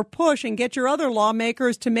 or push and get your other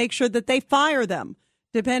lawmakers to make sure that they fire them,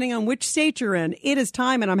 depending on which state you're in. It is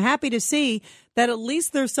time, and I'm happy to see that at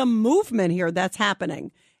least there's some movement here that's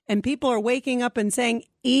happening, and people are waking up and saying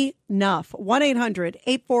enough.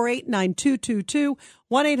 1-800-848-9222,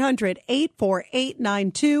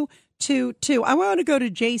 1-800-848-9222. I want to go to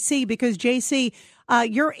JC because, JC,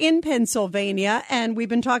 you're in Pennsylvania, and we've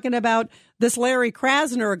been talking about this Larry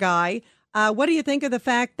Krasner guy. What do you think of the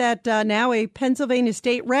fact that now a Pennsylvania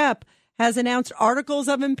state rep has announced articles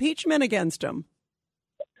of impeachment against him?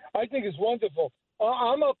 I think it's wonderful.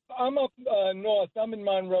 I'm up north. I'm in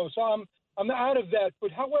Monroe, so I'm out of that.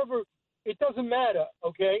 But however, it doesn't matter.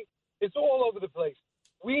 Okay, it's all over the place.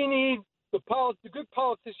 We need the good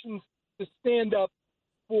politicians to stand up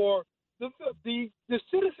for the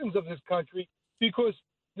citizens of this country, because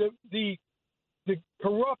the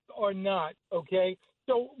corrupt are not. Okay.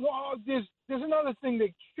 So there's another thing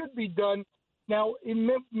that should be done. Now, it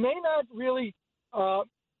may not really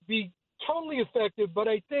be totally effective, but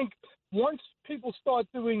I think once people start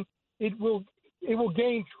doing it, will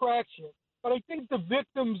gain traction. But I think the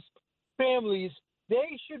victims' families,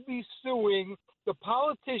 they should be suing the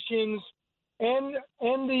politicians and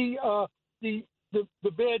the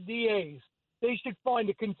bad DAs. They should find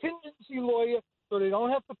a contingency lawyer so they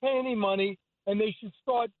don't have to pay any money, and they should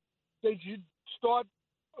start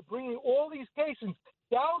bringing all these cases,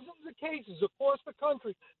 thousands of cases across the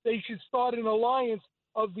country. They should start an alliance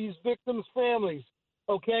of these victims' families.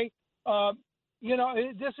 Okay,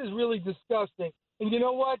 this is really disgusting. And you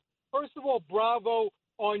know what? First of all, bravo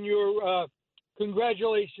on your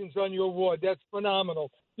congratulations on your award. That's phenomenal.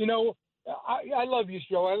 You know, I love your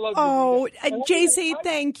show. I love you. Oh, JC,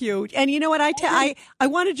 thank you. And you know what? I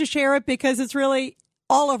wanted to share it because it's really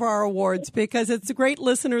all of our awards, because it's great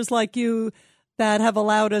listeners like you that have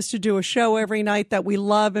allowed us to do a show every night that we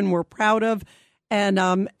love and we're proud of. And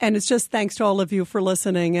it's just thanks to all of you for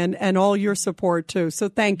listening and all your support, too. So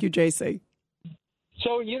thank you, JC.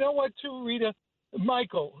 So you know what, too, Rita?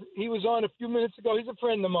 Michael, he was on a few minutes ago. He's a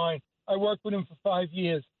friend of mine. I worked with him for 5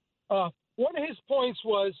 years. One of his points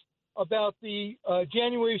was about the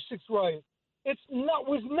January 6th riot.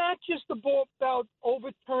 Was not just about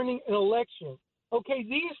overturning an election. Okay,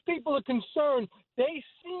 these people are concerned. They've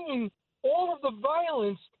seen all of the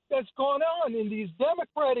violence that's gone on in these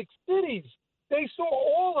democratic cities. They saw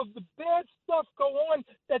all of the bad stuff go on,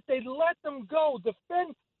 that they let them go,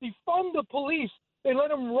 defund the police. They let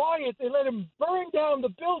them riot. They let them burn down the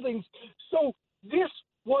buildings. So this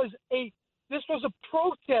was a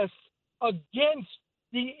protest against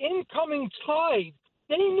the incoming tide.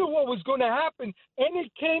 They knew what was going to happen, and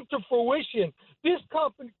it came to fruition. This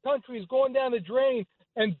country is going down the drain,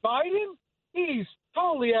 and Biden, he's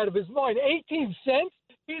totally out of his mind. 18 cents?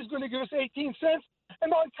 He's going to give us 18 cents?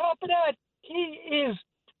 And on top of that, he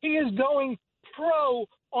is going pro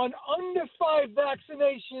on under 5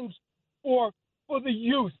 vaccinations for the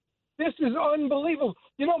youth. This is unbelievable.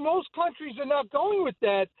 You know, most countries are not going with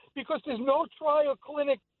that because there's no trial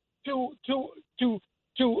clinic to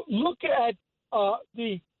look at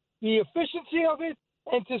the efficiency of it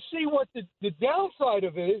and to see what the downside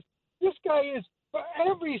of it is. This guy is for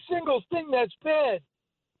every single thing that's bad.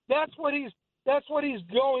 That's what he's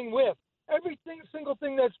going with. Every single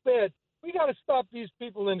thing that's bad. We got to stop these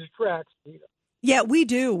people in the tracks, Peter. Yeah, we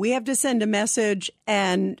do. We have to send a message,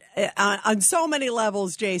 and on so many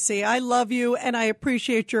levels, JC. I love you, and I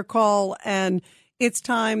appreciate your call, and it's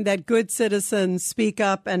time that good citizens speak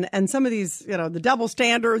up, and some of these, the double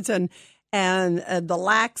standards and and the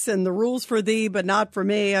lax and the rules for thee, but not for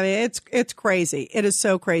me. I mean, it's crazy. It is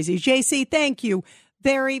so crazy. JC, thank you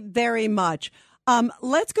very, very much.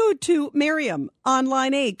 Let's go to Miriam on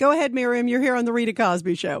line 8. Go ahead, Miriam. You're here on the Rita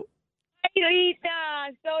Cosby Show. Hey,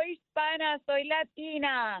 Rita, soy hispana, soy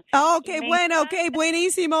latina. Okay, bueno, okay,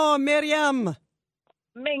 buenísimo, Miriam.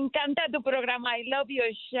 Me encanta tu programa. I love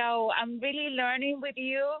your show. I'm really learning with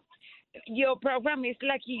you. Your program is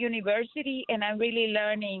like a university, and I'm really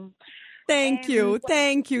learning. Thank you.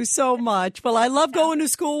 Thank you so much. Well, I love going to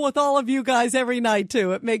school with all of you guys every night,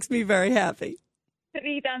 too. It makes me very happy.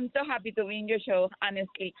 Rita, I'm so happy to be in your show,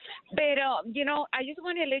 honestly. But, I just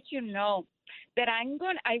want to let you know that I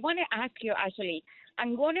want to ask you, actually,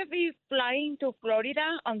 I'm going to be flying to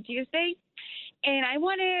Florida on Tuesday, and I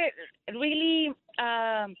want to really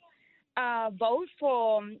vote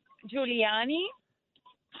for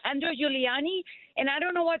Andrew Giuliani, and I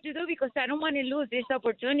don't know what to do because I don't want to lose this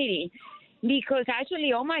opportunity. Because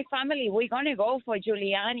actually, all my family, we're going to go for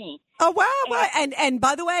Giuliani. Oh, wow. And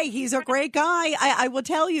by the way, he's a great guy. I will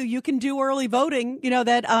tell you, you can do early voting. You know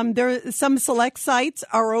that there some select sites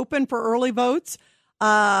are open for early votes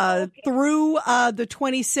through the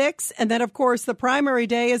 26th. And then, of course, the primary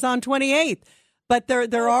day is on 28th. But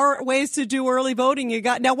there are ways to do early voting.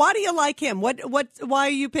 Now, why do you like him? Why are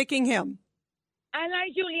you picking him? I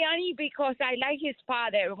like Giuliani because I like his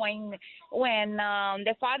father. When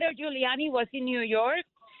the father Giuliani was in New York,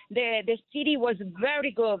 the city was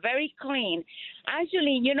very good, very clean.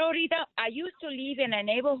 Actually, Rita, I used to live in a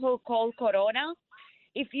neighborhood called Corona.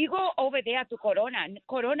 If you go over there to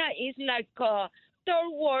Corona is like a third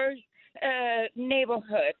world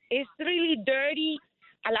neighborhood. It's really dirty.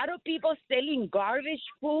 A lot of people selling garbage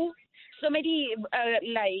food. So many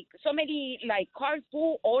car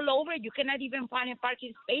full all over. You cannot even find a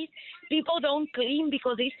parking space. People don't clean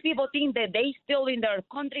because these people think that they still in their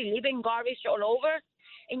country living garbage all over.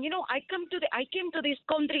 And I came to this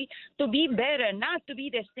country to be better, not to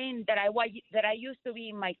be the same that I used to be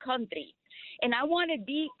in my country. And I want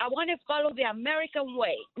to follow the American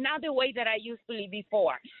way, not the way that I used to live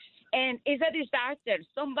before. And it's a disaster.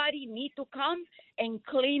 Somebody needs to come and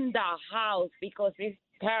clean the house because it's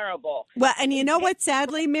terrible. Well, and you know what,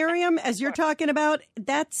 sadly, Miriam, as you're talking about,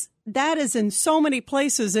 that is in so many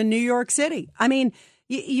places in New York City. I mean,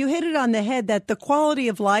 you hit it on the head that the quality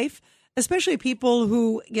of life, especially people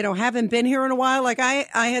who, haven't been here in a while. Like I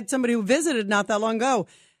had somebody who visited not that long ago,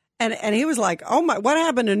 and he was like, oh my, what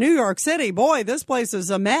happened to New York City? Boy, this place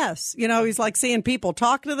is a mess. He's like seeing people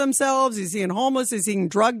talk to themselves. He's seeing homeless. He's seeing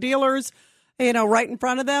drug dealers, right in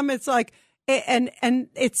front of them. It's like, and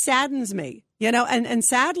it saddens me. And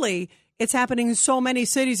sadly, it's happening in so many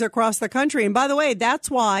cities across the country. And by the way,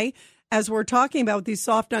 that's why, as we're talking about these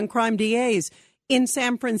soft on crime DAs, in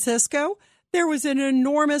San Francisco, there was an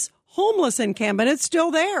enormous homeless encampment. It's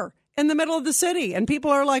still there in the middle of the city. And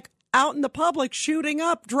people are like out in the public shooting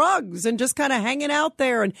up drugs and just kind of hanging out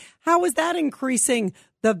there. And how is that increasing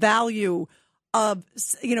the value of,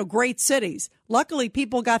 great cities? Luckily,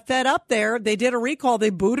 people got fed up there. They did a recall.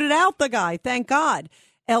 They booted out the guy. Thank God.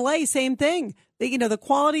 LA, same thing. The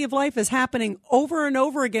quality of life is happening over and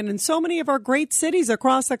over again in so many of our great cities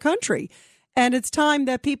across the country. And it's time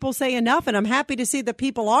that people say enough. And I'm happy to see that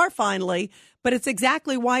people are finally. But it's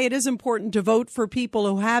exactly why it is important to vote for people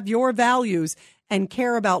who have your values and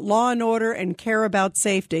care about law and order and care about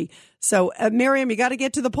safety. So, Miriam, you got to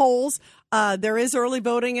get to the polls. There is early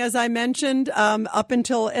voting, as I mentioned, up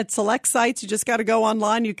until at select sites. You just got to go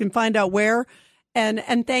online. You can find out where.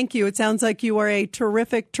 And thank you. It sounds like you are a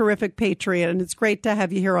terrific, terrific patriot, and it's great to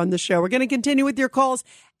have you here on the show. We're going to continue with your calls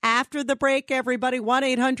after the break, everybody.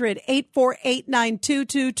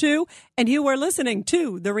 1-800-848-9222. And you are listening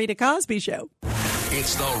to The Rita Cosby Show.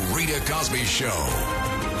 It's The Rita Cosby Show.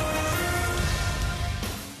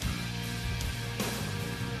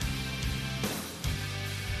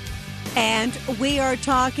 And we are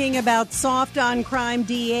talking about soft on crime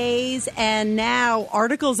DAs and now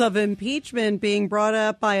articles of impeachment being brought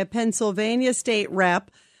up by a Pennsylvania state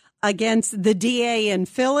rep against the DA in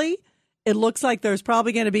Philly. It looks like there's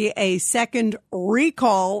probably going to be a second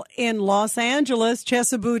recall in Los Angeles.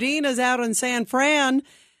 Chesa Boudin is out in San Fran.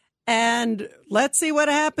 And let's see what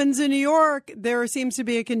happens in New York. There seems to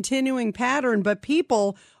be a continuing pattern, but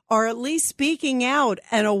people are at least speaking out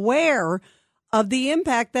and aware of the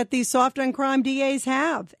impact that these soft on crime DAs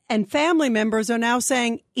have. And family members are now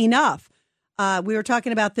saying enough. We were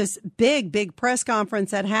talking about this big press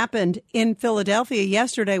conference that happened in Philadelphia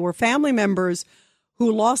yesterday where family members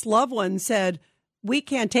who lost loved ones said, we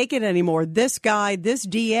can't take it anymore. This guy, this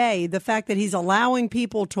DA, the fact that he's allowing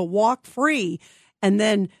people to walk free and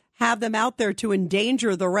then have them out there to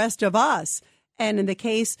endanger the rest of us. And in the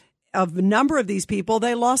case of a number of these people,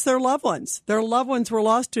 they lost their loved ones. Their loved ones were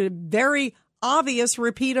lost to very obvious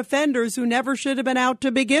repeat offenders who never should have been out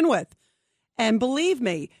to begin with. And believe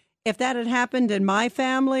me, if that had happened in my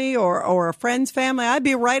family or a friend's family, I'd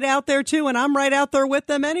be right out there too. And I'm right out there with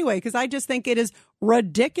them anyway, because I just think it is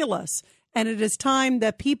ridiculous. And it is time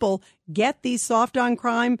that people get these soft on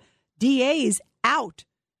crime DAs out.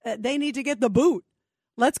 They need to get the boot.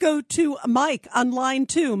 Let's go to Mike on line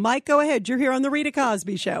 2. Mike, go ahead. You're here on the Rita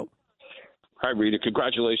Cosby Show. Hi, Rita.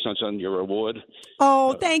 Congratulations on your award.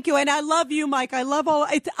 Oh, thank you. And I love you, Mike. I love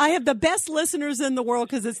I have the best listeners in the world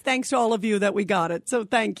because it's thanks to all of you that we got it. So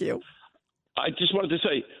thank you. I just wanted to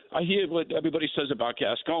say, I hear what everybody says about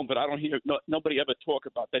Gascon, but I don't hear nobody ever talk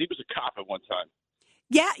about that. He was a cop at one time.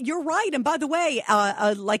 Yeah, you're right. And by the way,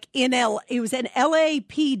 like he was an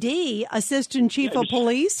LAPD assistant chief of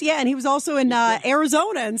police. Yeah, and he was also in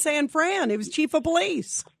Arizona and San Fran. He was chief of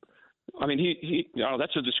police. I mean, he's a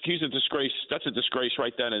disgrace. That's a disgrace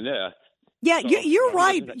right then and there. Yeah, so, you're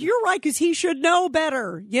right. You're right, because he should know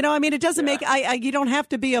better. You know, I mean, it doesn't make you don't have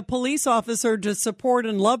to be a police officer to support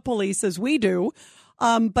and love police as we do.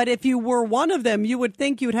 But if you were one of them, you would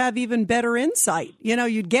think you'd have even better insight. You know,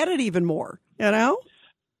 you'd get it even more, you know?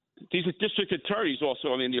 These are district attorneys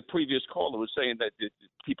also. I mean, the previous caller was saying that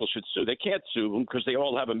people should sue. They can't sue them because they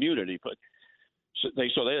all have immunity, but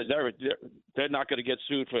they're not going to get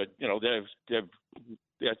sued for, you know, their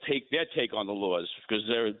take on the laws because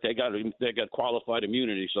they got qualified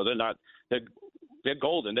immunity, so they're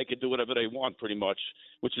golden. They can do whatever they want pretty much,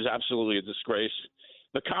 which is absolutely a disgrace.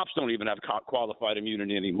 The cops don't even have qualified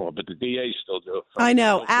immunity anymore, but the DAs still do. I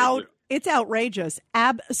know. It's outrageous.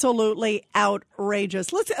 Absolutely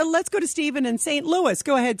outrageous. Let's go to Stephen in St. Louis.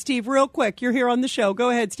 Go ahead, Steve, real quick. You're here on the show. Go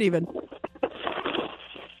ahead, Stephen.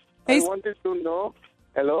 I wanted to know.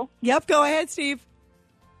 Hello? Yep, go ahead, Steve.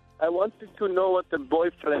 I wanted to know what the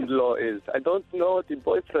boyfriend law is. I don't know what the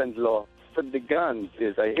boyfriend law for the guns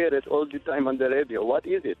is. I hear it all the time on the radio. What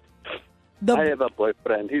is it? I have a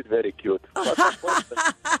boyfriend. He's very cute.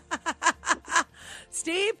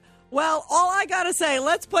 Steve, well, all I got to say,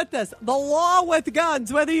 let's put this. The law with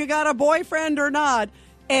guns, whether you got a boyfriend or not,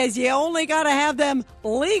 is you only got to have them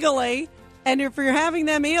legally. And if you're having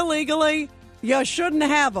them illegally, you shouldn't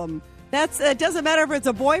have them. It doesn't matter if it's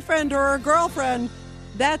a boyfriend or a girlfriend.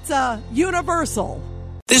 That's universal.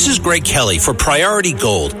 This is Greg Kelly for Priority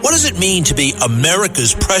Gold. What does it mean to be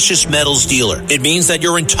America's precious metals dealer? It means that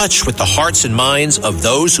you're in touch with the hearts and minds of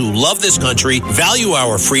those who love this country, value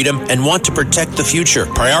our freedom, and want to protect the future.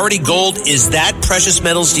 Priority Gold is that precious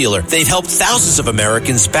metals dealer. They've helped thousands of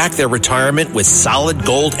Americans back their retirement with solid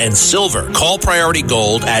gold and silver. Call Priority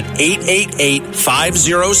Gold at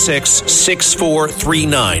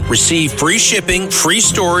 888-506-6439. Receive free shipping, free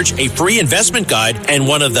storage, a free investment guide, and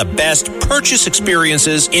one of the best purchase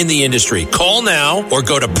experiences in the industry. Call now or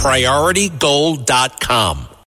go to PriorityGold.com.